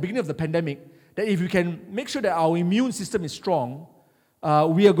told at the beginning of the pandemic that if we can make sure that our immune system is strong,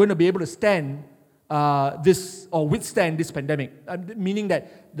 we are going to be able to stand this or withstand this pandemic. Meaning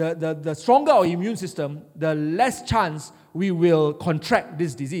that the stronger our immune system, the less chance we will contract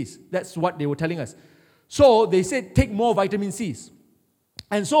this disease. That's what they were telling us. So they said take more vitamin C's.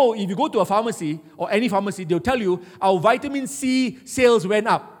 And so if you go to a pharmacy or any pharmacy, they'll tell you our vitamin C sales went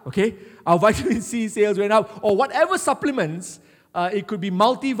up. Okay, our vitamin C sales went up, or whatever supplements. It could be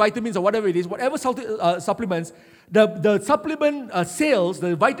multivitamins or whatever it is, whatever supplements, the supplement sales,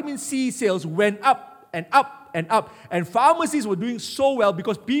 the vitamin C sales went up and up and up. And pharmacies were doing so well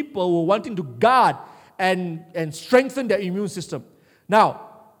because people were wanting to guard and strengthen their immune system. Now,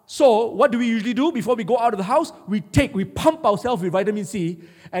 so what do we usually do before we go out of the house? We pump ourselves with vitamin C,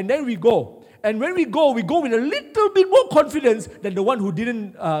 and then we go. And when we go with a little bit more confidence than the one who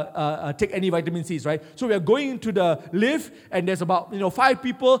didn't take any vitamin C's, right? So we are going into the lift, and there's about 5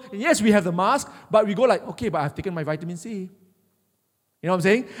 people. And yes, we have the mask, but we go like, okay, but I've taken my vitamin C. You know what I'm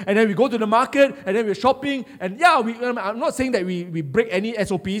saying? And then we go to the market, and then we're shopping, and yeah, I'm not saying that we break any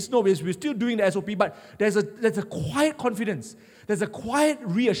SOPs. No, we're still doing the SOP, but there's a quiet confidence. There's a quiet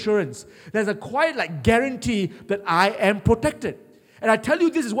reassurance. There's a quiet guarantee that I am protected. And I tell you,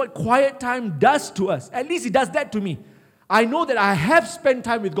 this is what quiet time does to us. At least it does that to me. I know that I have spent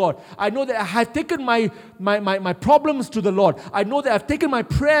time with God. I know that I have taken my problems to the Lord. I know that I've taken my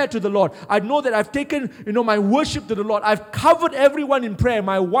prayer to the Lord. I know that I've taken, my worship to the Lord. I've covered everyone in prayer.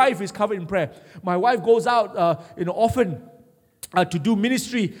 My wife is covered in prayer. My wife goes out, often to do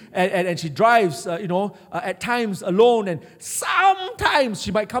ministry, and she drives, at times alone, and sometimes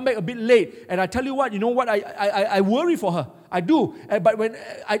she might come back a bit late. And I tell you what, I worry for her. I do. But when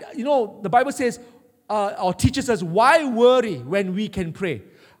the Bible says or teaches us, why worry when we can pray?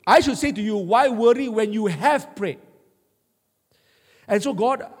 I should say to you, why worry when you have prayed? And so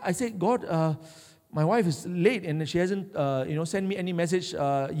I said, God, my wife is late and she hasn't, sent me any message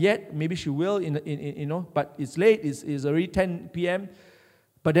yet. Maybe she will, but it's late. It's already 10 p.m.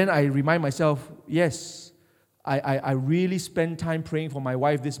 But then I remind myself, yes, I really spent time praying for my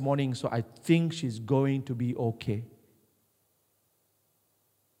wife this morning, so I think she's going to be okay.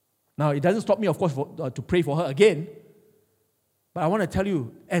 Now, it doesn't stop me, of course, to pray for her again. But I want to tell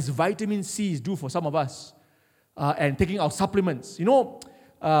you, as vitamin C's do for some of us, and taking our supplements,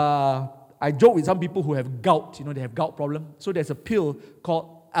 I joke with some people who have gout, they have gout problem. So there's a pill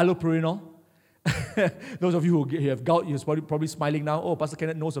called allopurinol. Those of you who have gout, you're probably smiling now. Oh, Pastor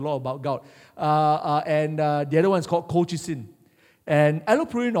Kenneth knows a lot about gout. And the other one is called colchicine. And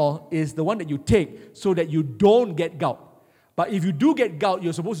allopurinol is the one that you take so that you don't get gout. But if you do get gout,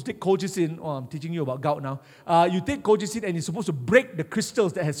 you're supposed to take colchicine. Oh, I'm teaching you about gout now. You take colchicine and you're supposed to break the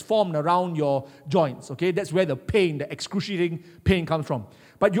crystals that has formed around your joints. Okay, that's where the pain, the excruciating pain comes from.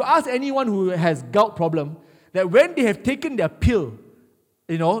 But you ask anyone who has gout problem that when they have taken their pill,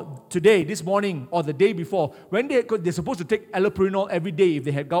 today, this morning, or the day before, when they're supposed to take allopurinol every day if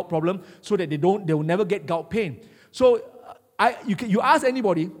they have gout problem, so that they will never get gout pain. So you ask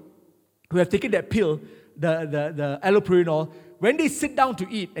anybody who have taken that pill, the allopurinol, when they sit down to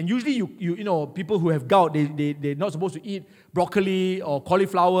eat, and usually people who have gout, they're not supposed to eat broccoli or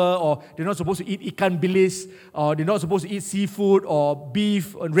cauliflower, or they're not supposed to eat ikan bilis, or they're not supposed to eat seafood or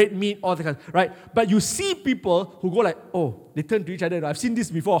beef or red meat, all that kind, right? But you see people who go like, they turn to each other. I've seen this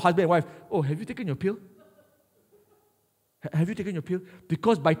before, husband and wife. Oh, have you taken your pill? Have you taken your pill?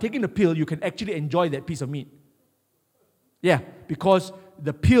 Because by taking the pill, you can actually enjoy that piece of meat. Yeah, because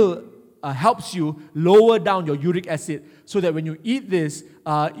the pill helps you lower down your uric acid so that when you eat this,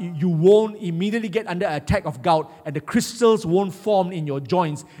 you won't immediately get under an attack of gout and the crystals won't form in your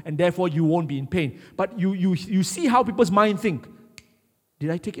joints and therefore you won't be in pain. But you see how people's mind think. Did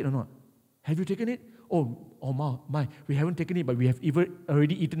I take it or not? Have you taken it? Oh my, we haven't taken it, but we have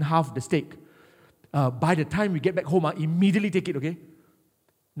already eaten half the steak. By the time we get back home, immediately take it, okay?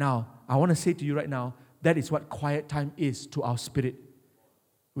 Now, I want to say to you right now, that is what quiet time is to our spirit.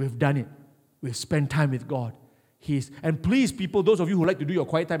 We've done it. We've spent time with God. And please, people, those of you who like to do your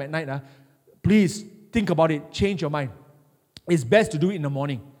quiet time at night, please think about it. Change your mind. It's best to do it in the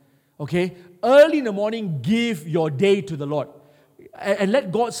morning. Okay? Early in the morning, give your day to the Lord. And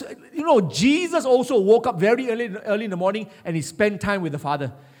let God... Jesus also woke up very early in the morning and he spent time with the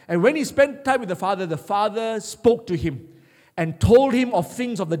Father. And when he spent time with the Father spoke to him and told him of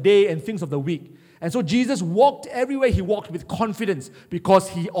things of the day and things of the week. And so Jesus walked everywhere he walked with confidence because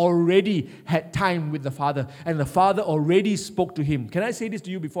he already had time with the Father and the Father already spoke to him. Can I say this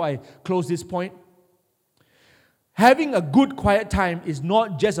to you before I close this point? Having a good quiet time is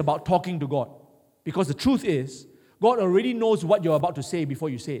not just about talking to God, because the truth is, God already knows what you're about to say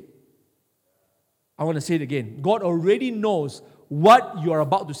before you say it. I want to say it again. God already knows what you are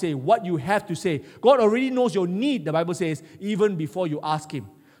about to say, what you have to say. God already knows your need, the Bible says, even before you ask him.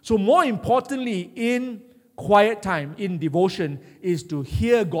 So more importantly, in quiet time, in devotion, is to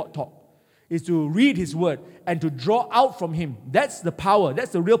hear God talk, is to read his word and to draw out from him. That's the power.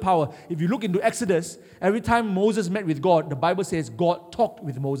 That's the real power. If you look into Exodus, every time Moses met with God, the Bible says God talked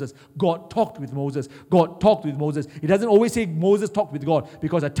with Moses. God talked with Moses. God talked with Moses. It doesn't always say Moses talked with God,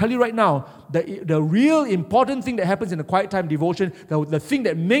 because I tell you right now, the real important thing that happens in a quiet time devotion, the thing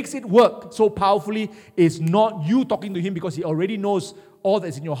that makes it work so powerfully is not you talking to him, because he already knows all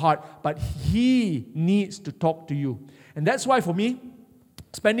that's in your heart, but he needs to talk to you. And that's why for me,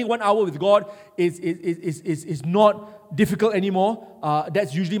 spending 1 hour with God is not difficult anymore.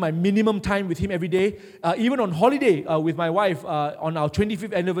 That's usually my minimum time with him every day. Even on holiday with my wife, on our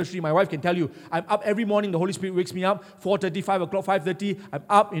 25th anniversary, my wife can tell you, I'm up every morning, the Holy Spirit wakes me up, 4:30, 5 o'clock, 5:30, I'm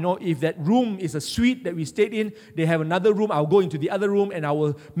up. If that room is a suite that we stayed in, they have another room, I'll go into the other room and I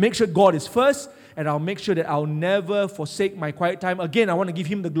will make sure God is first, and I'll make sure that I'll never forsake my quiet time. Again, I want to give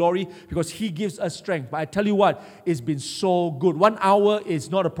him the glory because he gives us strength. But I tell you what, it's been so good. 1 hour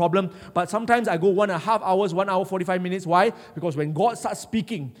is not a problem, but sometimes I go 1.5 hours, 1 hour, 45 minutes. Why? Because when God starts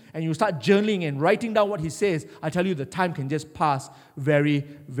speaking and you start journaling and writing down what he says, I tell you the time can just pass very,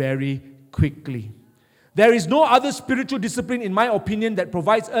 very quickly. There is no other spiritual discipline, in my opinion, that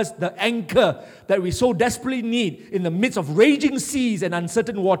provides us the anchor that we so desperately need in the midst of raging seas and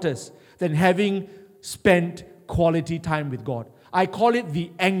uncertain waters than having spent quality time with God. I call it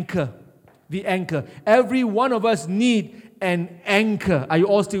the anchor. The anchor. Every one of us need an anchor. Are you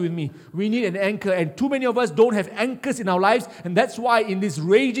all still with me? We need an anchor, and too many of us don't have anchors in our lives, and that's why in these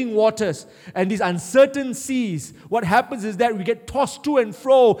raging waters and these uncertain seas, what happens is that we get tossed to and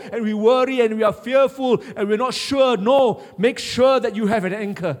fro, and we worry, and we are fearful, and we're not sure. No, make sure that you have an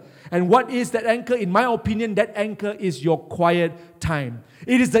anchor. And what is that anchor? In my opinion, that anchor is your quiet time.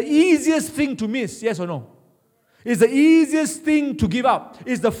 It is the easiest thing to miss, yes or no? It's the easiest thing to give up.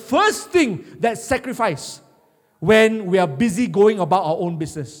 It's the first thing that's sacrificed when we are busy going about our own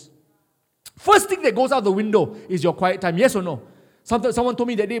business. First thing that goes out the window is your quiet time, yes or no? Someone told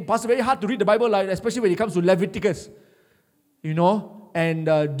me that day, Pastor, very hard to read the Bible, like, especially when it comes to Leviticus, and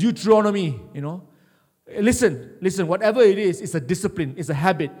Deuteronomy, Listen, whatever it is, it's a discipline, it's a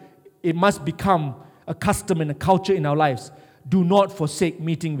habit. It must become a custom and a culture in our lives. Do not forsake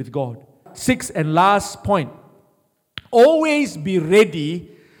meeting with God. 6th and last point. Always be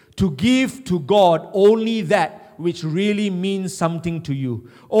ready to give to God only that which really means something to you.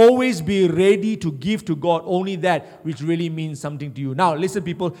 Always be ready to give to God only that which really means something to you. Now, listen,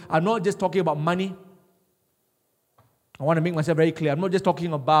 people, I'm not just talking about money. I want to make myself very clear. I'm not just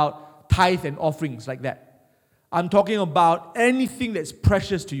talking about tithe and offerings like that. I'm talking about anything that's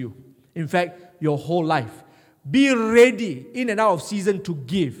precious to you. In fact, your whole life. Be ready in and out of season to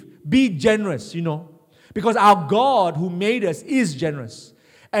give. Be generous, Because our God who made us is generous.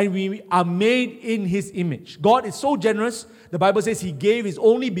 And we are made in His image. God is so generous, the Bible says He gave His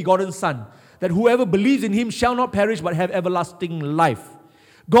only begotten Son, that whoever believes in Him shall not perish but have everlasting life.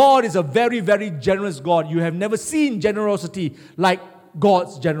 God is a very, very generous God. You have never seen generosity like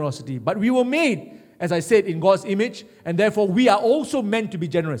God's generosity. But we were made, as I said, in God's image, and therefore we are also meant to be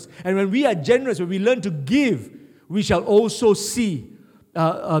generous. And when we are generous, when we learn to give, we shall also see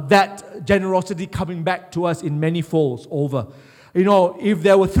that generosity coming back to us in many folds over. If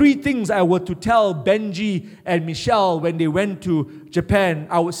there were 3 things I were to tell Benji and Michelle when they went to Japan,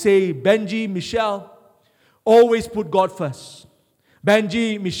 I would say, Benji, Michelle, always put God first.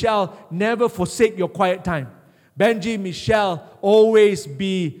 Benji, Michelle, never forsake your quiet time. Benji, Michelle, always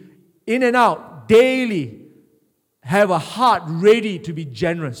be in and out daily. Have a heart ready to be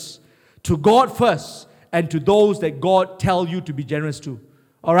generous to God first and to those that God tell you to be generous to.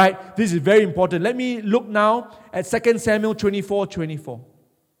 All right, this is very important. Let me look now at 2 Samuel 24:24.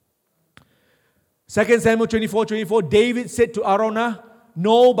 2 Samuel 24:24, David said to Araunah,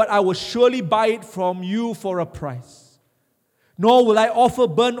 "No, but I will surely buy it from you for a price. Nor will I offer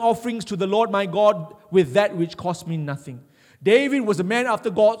burnt offerings to the Lord my God with that which cost me nothing." David was a man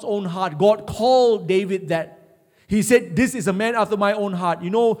after God's own heart. God called David that. He said, "This is a man after my own heart."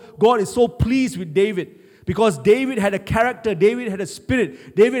 God is so pleased with David because David had a character, David had a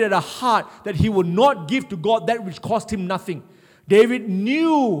spirit, David had a heart that he would not give to God that which cost him nothing. David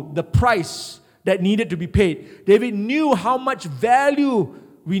knew the price that needed to be paid. David knew how much value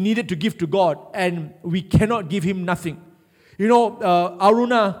we needed to give to God, and we cannot give Him nothing.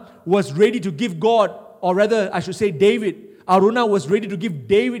 Araunah was ready to give God, or rather, I should say David, Araunah was ready to give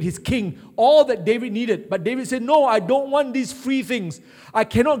David, his king, all that David needed. But David said, "No, I don't want these free things. I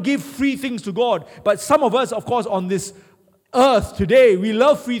cannot give free things to God." But some of us, of course, on this earth today, we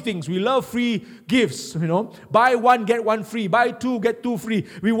love free things. We love free gifts, Buy one, get one free. Buy two, get two free.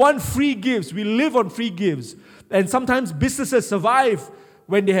 We want free gifts. We live on free gifts. And sometimes businesses survive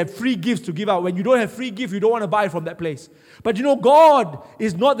when they have free gifts to give out. When you don't have free gift, you don't want to buy from that place. But God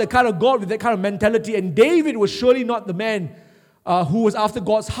is not the kind of God with that kind of mentality. And David was surely not the man who was after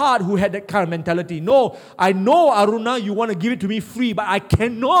God's heart, who had that kind of mentality. No, I know, Araunah, you want to give it to me free, but I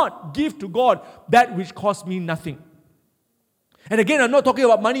cannot give to God that which costs me nothing. And again, I'm not talking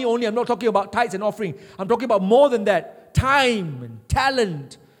about money only. I'm not talking about tithes and offering. I'm talking about more than that. Time and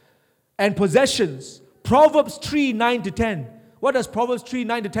talent and possessions. Proverbs 3:9-10. What does Proverbs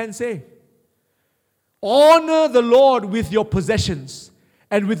 3:9-10 say? Honor the Lord with your possessions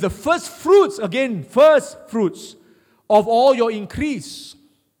and with the first fruits of all your increase.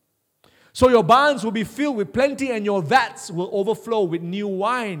 So your barns will be filled with plenty and your vats will overflow with new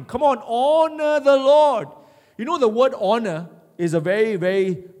wine. Come on, honor the Lord. The word honor is a very,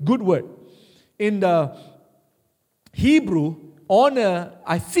 very good word. In the Hebrew, honor,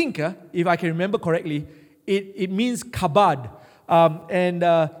 I think, if I can remember correctly, it means kabad.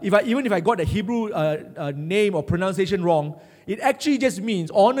 Even if I got the Hebrew name or pronunciation wrong, it actually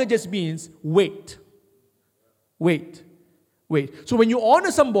honor just means weight. Weight. So when you honor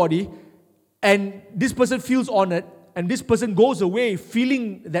somebody and this person feels honored and this person goes away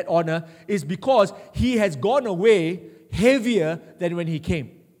feeling that honor, is because he has gone away heavier than when he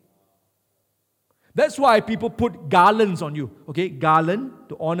came. That's why people put garlands on you. Okay, garland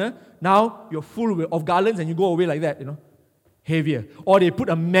to honor. Now you're full of garlands and you go away like that, heavier. Or they put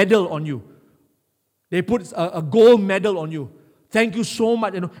a medal on you. They put a gold medal on you. Thank you so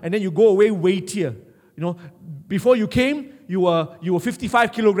much, and then you go away weightier. Before you came, you were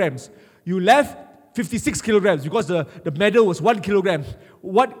 55 kilograms. You left 56 kilograms because the medal was 1 kilogram.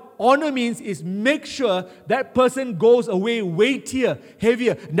 What honor means is make sure that person goes away weightier,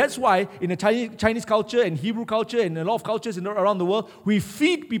 heavier. And that's why in the Chinese culture and Hebrew culture and a lot of cultures around the world, we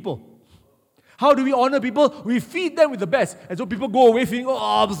feed people. How do we honor people? We feed them with the best. And so people go away feeling,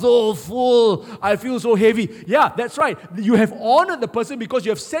 I'm so full. I feel so heavy. Yeah, that's right. You have honored the person because you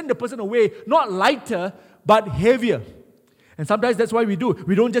have sent the person away, not lighter, but heavier. And sometimes that's why we do.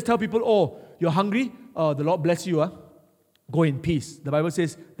 We don't just tell people, you're hungry? The Lord bless you. Go in peace. The Bible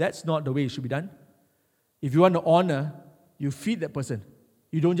says that's not the way it should be done. If you want to honor, you feed that person.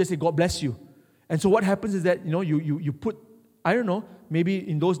 You don't just say, God bless you. And so what happens is that, you put, I don't know, maybe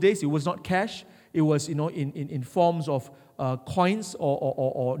in those days it was not cash. It was, in forms of coins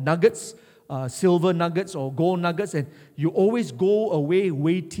or nuggets, silver nuggets or gold nuggets. And you always go away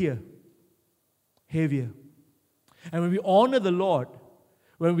weightier, heavier. And when we honor the Lord,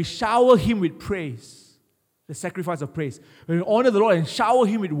 when we shower Him with praise, the sacrifice of praise, when we honor the Lord and shower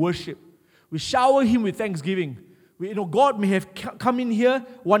Him with worship, we shower Him with thanksgiving. God may have come in here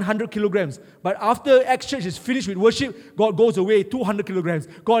 100 kilograms, but after Acts Church is finished with worship, God goes away 200 kilograms.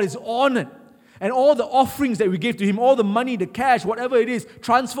 God is honored. And all the offerings that we gave to Him, all the money, the cash, whatever it is,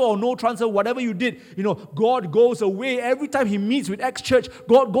 transfer or no transfer, whatever you did, God goes away. Every time He meets with Acts Church,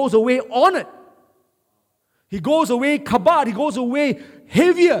 God goes away honored. He goes away kabad. He goes away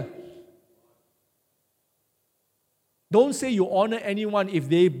heavier. Don't say you honor anyone if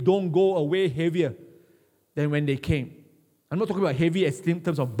they don't go away heavier than when they came. I'm not talking about heavy in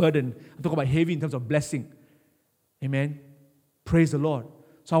terms of burden. I'm talking about heavy in terms of blessing. Amen. Praise the Lord.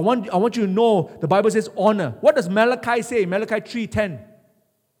 So I want you to know the Bible says honor. What does Malachi say? Malachi 3:10.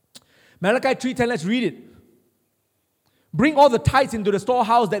 Malachi 3:10, let's read it. Bring all the tithes into the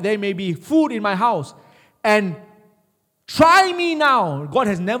storehouse that there may be food in my house. And try me now. God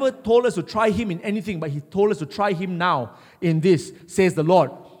has never told us to try Him in anything, but He told us to try Him now in this, says the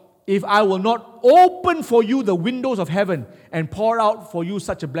Lord. If I will not open for you the windows of heaven and pour out for you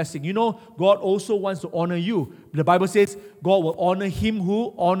such a blessing. God also wants to honor you. The Bible says God will honor him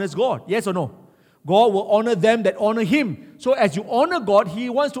who honors God. Yes or no? God will honor them that honor Him. So as you honor God, He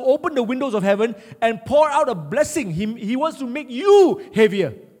wants to open the windows of heaven and pour out a blessing. He wants to make you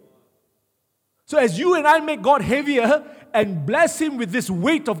heavier. So as you and I make God heavier and bless Him with this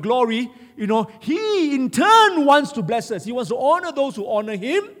weight of glory, He in turn wants to bless us. He wants to honor those who honor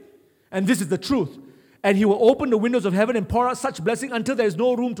Him. And this is the truth. And He will open the windows of heaven and pour out such blessing until there is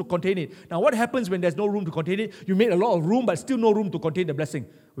no room to contain it. Now what happens when there's no room to contain it? You made a lot of room, but still no room to contain the blessing.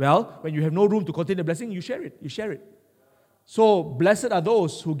 Well, when you have no room to contain the blessing, you share it. You share it. So blessed are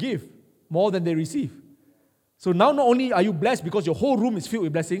those who give more than they receive. So now not only are you blessed because your whole room is filled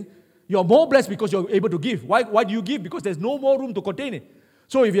with blessing, you're more blessed because you're able to give. Why do you give? Because there's no more room to contain it.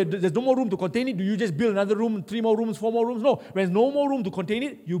 So if there's no more room to contain it, do you just build another room, 3 more rooms, 4 more rooms? No. When there's no more room to contain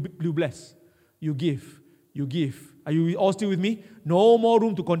it, you bless. You give. You give. Are you all still with me? No more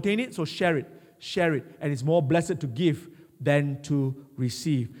room to contain it, so share it. Share it. And it's more blessed to give than to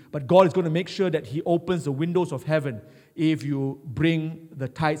receive. But God is going to make sure that He opens the windows of heaven if you bring the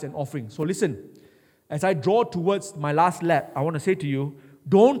tithes and offerings. So listen, as I draw towards my last lap, I want to say to you,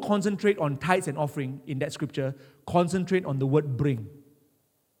 don't concentrate on tithes and offering in that scripture. Concentrate on the word bring.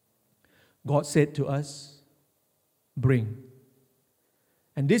 God said to us, bring.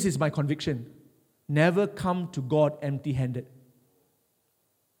 And this is my conviction. Never come to God empty-handed.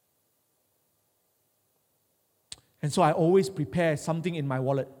 And so I always prepare something in my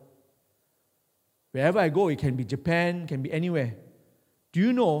wallet. Wherever I go, it can be Japan, can be anywhere. Do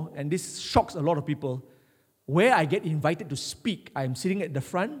you know, and this shocks a lot of people, where I get invited to speak, I'm sitting at the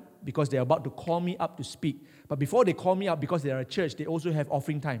front because they're about to call me up to speak. But before they call me up, because they're a church, they also have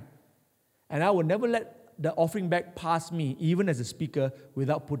offering time. And I will never let the offering bag pass me, even as a speaker,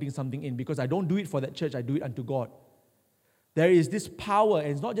 without putting something in, because I don't do it for that church, I do it unto God. There is this power, and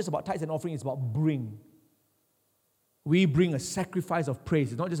it's not just about tithes and offering, it's about bring. We bring a sacrifice of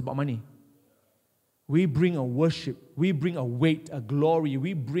praise. It's not just about money. We bring a worship. We bring a weight, a glory.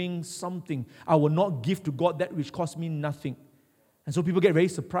 We bring something. I will not give to God that which costs me nothing. And so people get very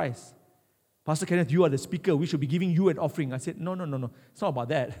surprised. Pastor Kenneth, you are the speaker. We should be giving you an offering. I said, no. It's not about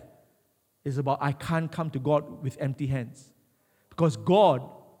that. It's about I can't come to God with empty hands. Because God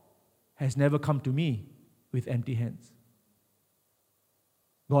has never come to me with empty hands.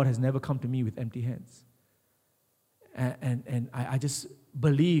 God has never come to me with empty hands. And I just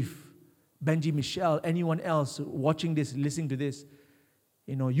believe Benji, Michelle, anyone else watching this, listening to this,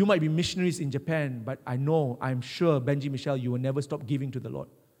 you might be missionaries in Japan, but I'm sure, Benji, Michelle, you will never stop giving to the Lord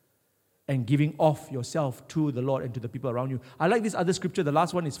and giving off yourself to the Lord and to the people around you. I like this other scripture. The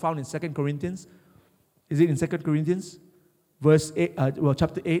last one is found in 2 Corinthians. Is it in 2 Corinthians?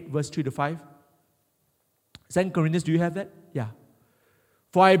 Chapter 8, verse 3 to 5. 2 Corinthians, do you have that? Yeah.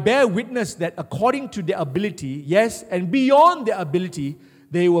 For I bear witness that according to their ability, yes, and beyond their ability,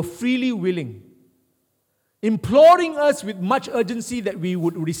 they were freely willing, imploring us with much urgency that we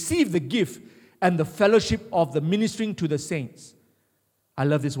would receive the gift and the fellowship of the ministering to the saints. I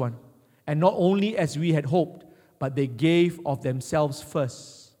love this one. And not only as we had hoped, but they gave of themselves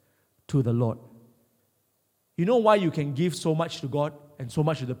first to the Lord. You know why you can give so much to God and so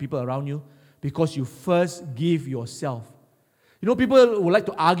much to the people around you? Because you first give yourself. People would like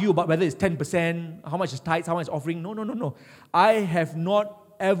to argue about whether it's 10%, how much is tithes, how much is offering. No. I have not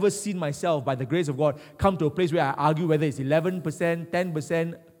ever seen myself, by the grace of God, come to a place where I argue whether it's 11%,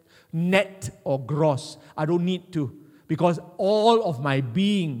 10%, net or gross. I don't need to, because all of my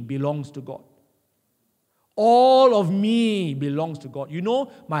being belongs to God. All of me belongs to God.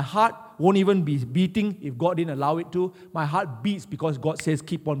 My heart won't even be beating if God didn't allow it to. My heart beats because God says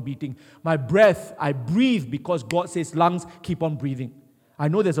keep on beating. My breath, I breathe because God says lungs, keep on breathing. I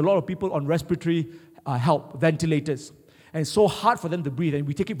know there's a lot of people on respiratory help, ventilators. And it's so hard for them to breathe, and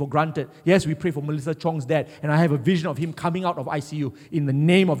we take it for granted. Yes, we pray for Melissa Chong's dad, and I have a vision of him coming out of ICU in the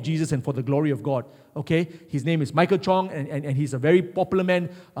name of Jesus and for the glory of God. Okay? His name is Michael Chong, and he's a very popular man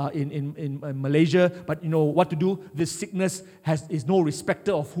in Malaysia. But you know what to do? This sickness is no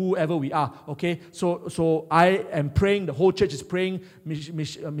respecter of whoever we are. Okay? So I am praying, the whole church is praying,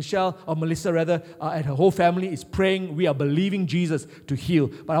 Michelle, or Melissa rather, and her whole family is praying. We are believing Jesus to heal.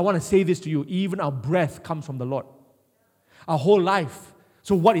 But I want to say this to you, even our breath comes from the Lord. Our whole life.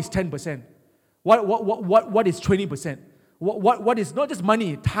 So what is 10%? What is 20%? What is not just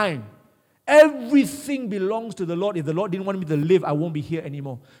money, time. Everything belongs to the Lord. If the Lord didn't want me to live, I won't be here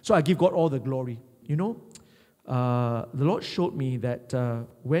anymore. So I give God all the glory. The Lord showed me that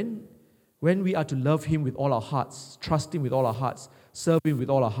when we are to love Him with all our hearts, trust Him with all our hearts, serve Him with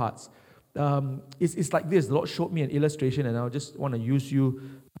all our hearts, it's like this. The Lord showed me an illustration, and I just want to use you,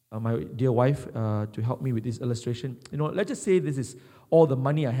 my dear wife, to help me with this illustration. Let's just say this is all the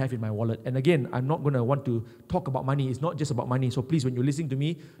money I have in my wallet. And again, I'm not going to want to talk about money. It's not just about money. So please, when you're listening to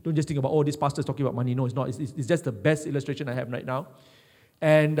me, don't just think about, this pastor is talking about money. No, it's not. It's just the best illustration I have right now.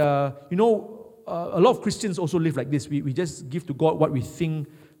 And, a lot of Christians also live like this. We just give to God what we think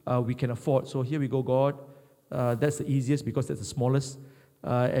we can afford. So here we go, God. That's the easiest because that's the smallest.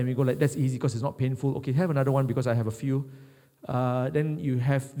 And we go like, that's easy because it's not painful. Okay, have another one because I have a few. Then you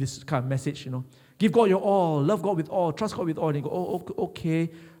have this kind of message, give God your all, love God with all, trust God with all. And you go, okay,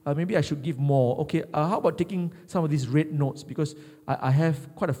 maybe I should give more. Okay, how about taking some of these red notes? Because I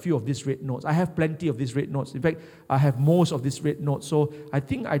have quite a few of these red notes. I have plenty of these red notes. In fact, I have most of these red notes. So I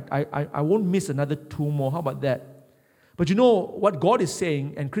think I won't miss another 2 more. How about that? But what God is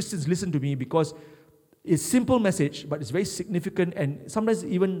saying, and Christians listen to me because it's a simple message, but it's very significant and sometimes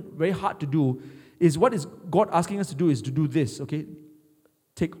even very hard to do, is what is God asking us to do is to do this, okay?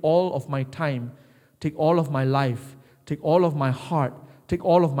 Take all of my time, take all of my life, take all of my heart, take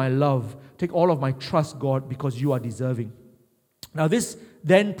all of my love, take all of my trust, God, because you are deserving. Now this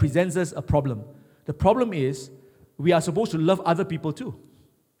then presents us a problem. The problem is we are supposed to love other people too.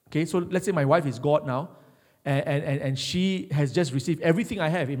 Okay, so let's say my wife is God now, and she has just received everything I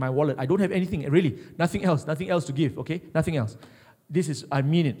have in my wallet. I don't have anything, really, nothing else to give, okay? Nothing else. I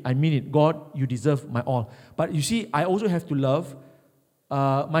mean it. God, you deserve my all. But you see, I also have to love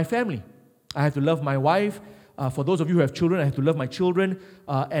my family. I have to love my wife. For those of you who have children, I have to love my children,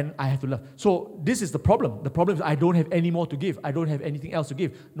 and I have to love. So this is the problem. The problem is I don't have any more to give. I don't have anything else to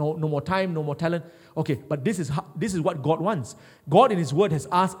give. No more time, no more talent. Okay, but this is what God wants. God in His Word has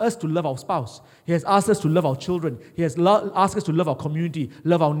asked us to love our spouse. He has asked us to love our children. He has asked us to love our community,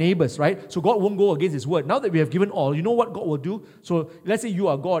 love our neighbors, right? So God won't go against His Word. Now that we have given all, you know what God will do? So let's say you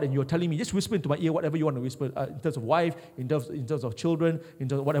are God and you're telling me, just whisper into my ear whatever you want to whisper, in terms of wife, in terms of children, in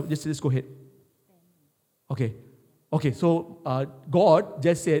terms of whatever. Just go ahead. Okay, so God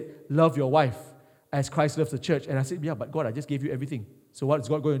just said, love your wife as Christ loves the church. And I said, yeah, but God, I just gave you everything. So what is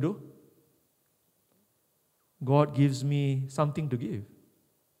God going to do? God gives me something to give.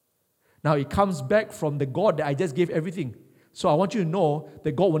 Now it comes back from the God that I just gave everything. So I want you to know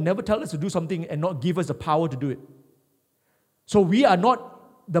that God will never tell us to do something and not give us the power to do it. So we are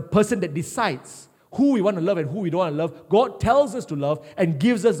not the person that decides who we want to love and who we don't want to love. God tells us to love and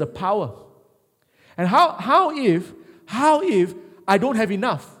gives us the power. And how if I don't have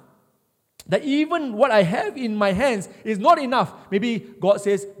enough? That even what I have in my hands is not enough. Maybe God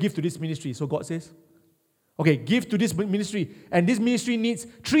says, give to this ministry. So God says, okay, give to this ministry. And this ministry needs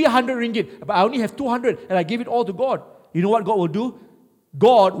 300 ringgit. But I only have 200 and I give it all to God. You know what God will do?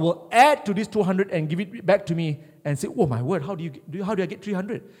 God will add to this 200 and give it back to me and say, oh my word, how do I get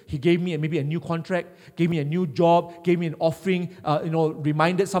 300? He gave me maybe a new contract, gave me a new job, gave me an offering,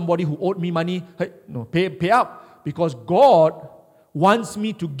 reminded somebody who owed me money. Hey, no, pay up. Because God wants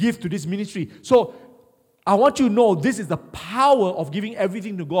me to give to this ministry. So I want you to know this is the power of giving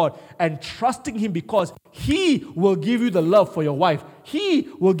everything to God and trusting Him, because He will give you the love for your wife. He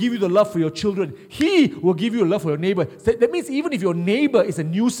will give you the love for your children. He will give you the love for your neighbor. So that means even if your neighbor is a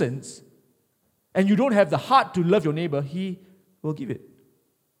nuisance and you don't have the heart to love your neighbor, He will give it.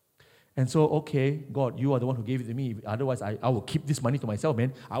 And so, okay, God, you are the one who gave it to me. Otherwise, I will keep this money to myself,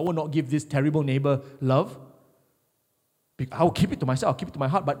 man. I will not give this terrible neighbor love. I will keep it to myself. I'll keep it to my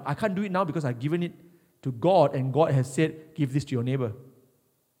heart. But I can't do it now because I've given it to God, and God has said, give this to your neighbor.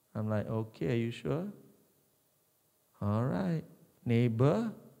 I'm like, okay, are you sure? All right.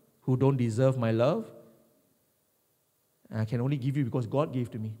 Neighbor who don't deserve my love, I can only give you because God gave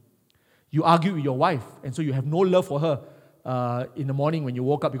to me. You argue with your wife, and so you have no love for her in the morning when you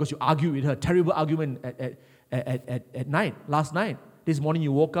woke up because you argue with her. Terrible argument at night, last night. This morning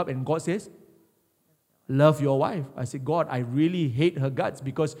you woke up and God says, love your wife. I said, God, I really hate her guts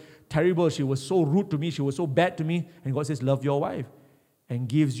because terrible. She was so rude to me. She was so bad to me. And God says, love your wife, and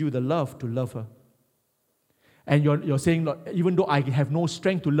gives you the love to love her. And you're saying, even though I have no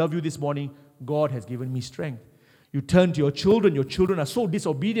strength to love you this morning, God has given me strength. You turn to your children are so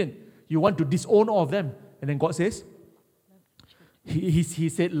disobedient. You want to disown all of them. And then God says, He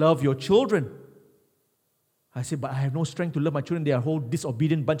said, love your children. I said, but I have no strength to love my children. They are a whole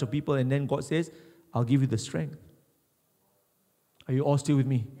disobedient bunch of people. And then God says, I'll give you the strength. Are you all still with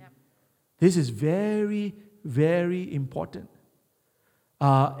me? Yep. This is very, very important.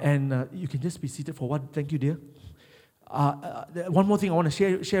 And you can just be seated for one. Thank you, dear. One more thing I want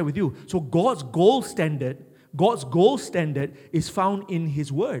to share with you. So God's gold standard is found in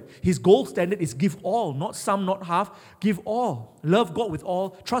His Word. His gold standard is give all, not some, not half. Give all. Love God with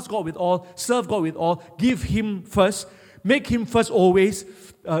all. Trust God with all. Serve God with all. Give Him first. Make Him first always.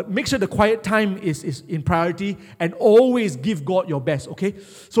 Make sure the quiet time is in priority, and always give God your best, okay?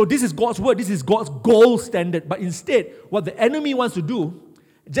 So this is God's Word. This is God's gold standard. But instead, what the enemy wants to do,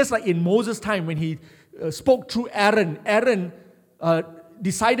 just like in Moses' time when he spoke through Aaron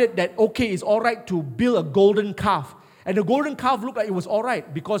decided that, okay, it's all right to build a golden calf. And the golden calf looked like it was all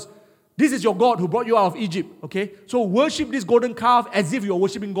right because this is your God who brought you out of Egypt, okay? So worship this golden calf as if you're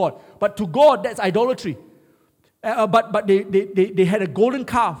worshiping God. But to God, that's idolatry. But they had a golden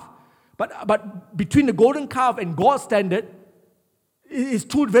calf. But between the golden calf and God's standard, is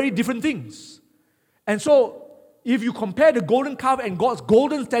two very different things. And so, if you compare the golden calf and God's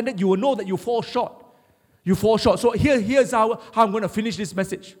golden standard, you will know that you fall short. You fall short. So here's how I'm going to finish this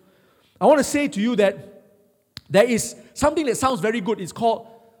message. I want to say to you that there is something that sounds very good. It's called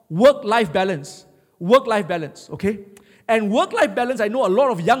work-life balance. Work-life balance, okay? And work-life balance, I know a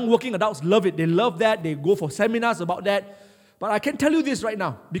lot of young working adults love it. They love that. They go for seminars about that. But I can tell you this right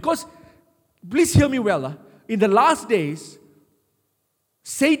now, because, please hear me well, in the last days,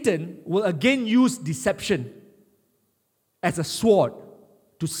 Satan will again use deception as a sword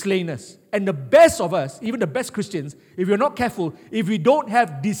to slay us. And the best of us, even the best Christians, if you're not careful, if we don't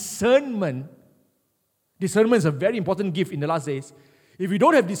have discernment is a very important gift in the last days. If we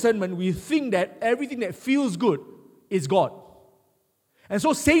don't have discernment, we think that everything that feels good is God. And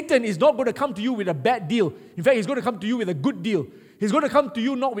so Satan is not going to come to you with a bad deal. In fact, he's going to come to you with a good deal. He's going to come to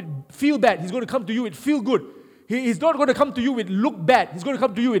you not with feel bad. He's going to come to you with feel good. He's not going to come to you with look bad. He's going to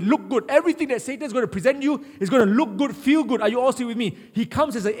come to you with look good. Everything that Satan is going to present you is going to look good, feel good. Are you all still with me? He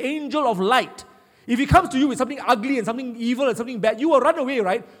comes as an angel of light. If he comes to you with something ugly and something evil and something bad, you will run away,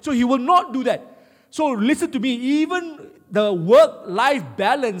 right? So he will not do that. So listen to me. Even the work-life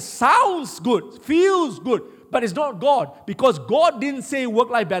balance sounds good, feels good, but it's not God. Because God didn't say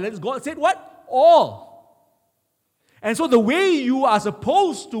work-life balance. God said what? All. And so the way you are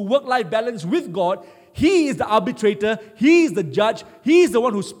supposed to work-life balance with God, He is the arbitrator, He is the judge, He is the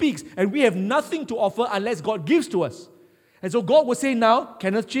one who speaks, and we have nothing to offer unless God gives to us. And so God will say now,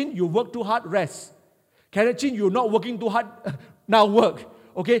 Kenneth Chin, you work too hard, rest. Kenneth Chin, you're not working too hard, now work.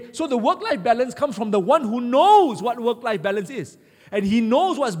 Okay, so the work-life balance comes from the one who knows what work-life balance is. And He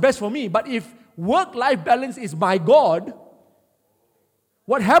knows what's best for me. But if work-life balance is my God,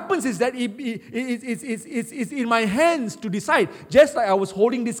 What happens is that it's in my hands to decide. Just like I was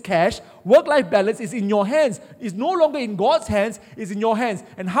holding this cash, work-life balance is in your hands. It's no longer in God's hands, it's in your hands.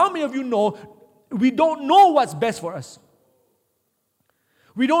 And how many of you know we don't know what's best for us?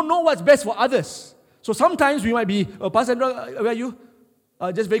 We don't know what's best for others. So sometimes we might be, Pastor Andrew, where are you?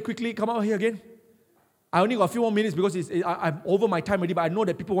 Just very quickly, come out here again. I only got a few more minutes because I'm over my time already, but I know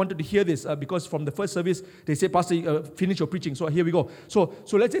that people wanted to hear this because from the first service, they said, Pastor, finish your preaching. So here we go. So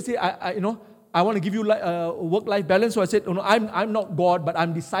let's just say, I want to give you work-life balance. So I said, I'm not God, but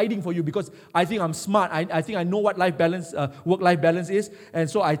I'm deciding for you because I think I'm smart. I think I know what work-life balance is. And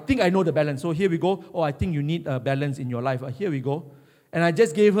so I think I know the balance. So here we go. Oh, I think you need a balance in your life. Here we go. And I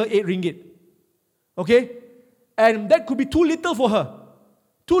just gave her 8 ringgit. Okay? And that could be too little for her.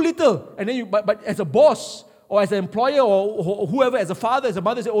 Too little. And then but as a boss or as an employer or whoever, as a father, as a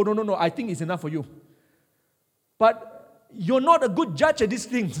mother, say, oh, no, I think it's enough for you. But you're not a good judge at these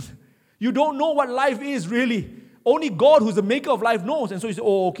things. You don't know what life is really. Only God, who's the maker of life, knows. And so you say,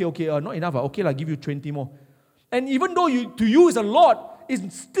 oh, okay, not enough. Okay, I'll give you 20 more. And even though to you is a lot,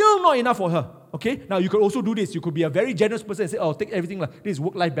 it's still not enough for her. Okay? Now you could also do this. You could be a very generous person and say, oh, take everything. This is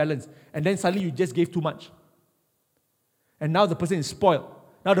work-life balance. And then suddenly you just gave too much. And now the person is spoiled.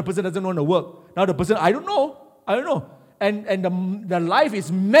 Now the person doesn't want to work. Now the person, I don't know. And the life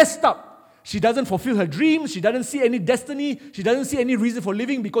is messed up. She doesn't fulfill her dreams. She doesn't see any destiny. She doesn't see any reason for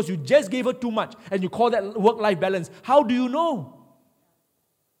living because you just gave her too much. And you call that work-life balance. How do you know?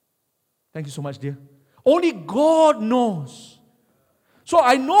 Thank you so much, dear. Only God knows. So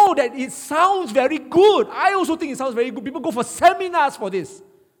I know that it sounds very good. I also think it sounds very good. People go for seminars for this.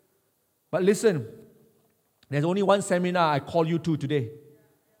 But listen, there's only one seminar I call you to today.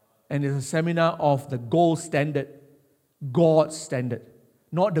 And it's a seminar of the gold standard, God's standard,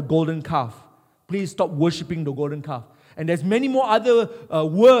 not the golden calf. Please stop worshipping the golden calf. And there's many more other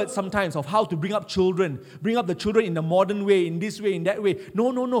words sometimes of how to bring up children. Bring up the children in the modern way, in this way, in that way.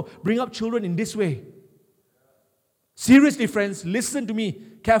 No. Bring up children in this way. Seriously, friends, listen to me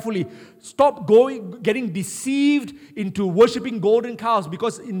carefully. Stop getting deceived into worshipping golden calves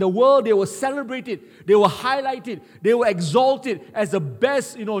because in the world they were celebrated, they were highlighted, they were exalted as the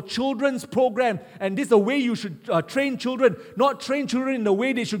best, children's program. And this is the way you should train children, not train children in the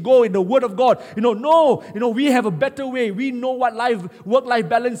way they should go in the Word of God. We have a better way. We know what work-life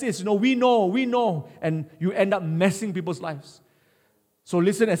balance is. We know. And you end up messing people's lives. So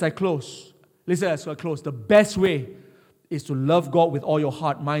listen as I close. The best way is to love God with all your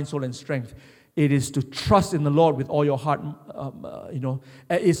heart, mind, soul, and strength. It is to trust in the Lord with all your heart,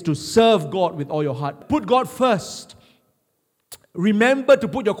 is to serve God with all your heart. Put God first. Remember to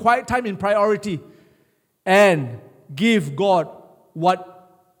put your quiet time in priority and give God what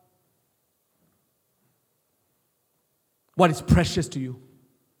is precious to you.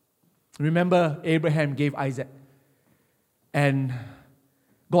 Remember, Abraham gave Isaac. And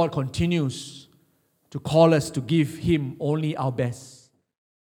God continues to call us to give Him only our best.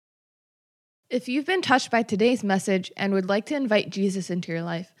 If you've been touched by today's message and would like to invite Jesus into your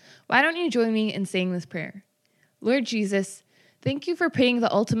life, why don't you join me in saying this prayer? Lord Jesus, thank you for paying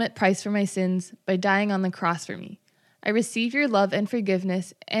the ultimate price for my sins by dying on the cross for me. I receive your love and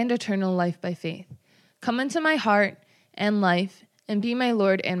forgiveness and eternal life by faith. Come into my heart and life and be my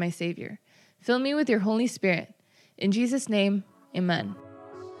Lord and my Savior. Fill me with your Holy Spirit. In Jesus' name, amen.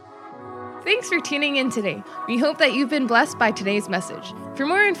 Thanks for tuning in today. We hope that you've been blessed by today's message. For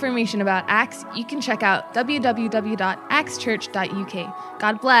more information about Acts, you can check out www.actschurch.uk.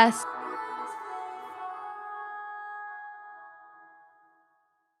 God bless.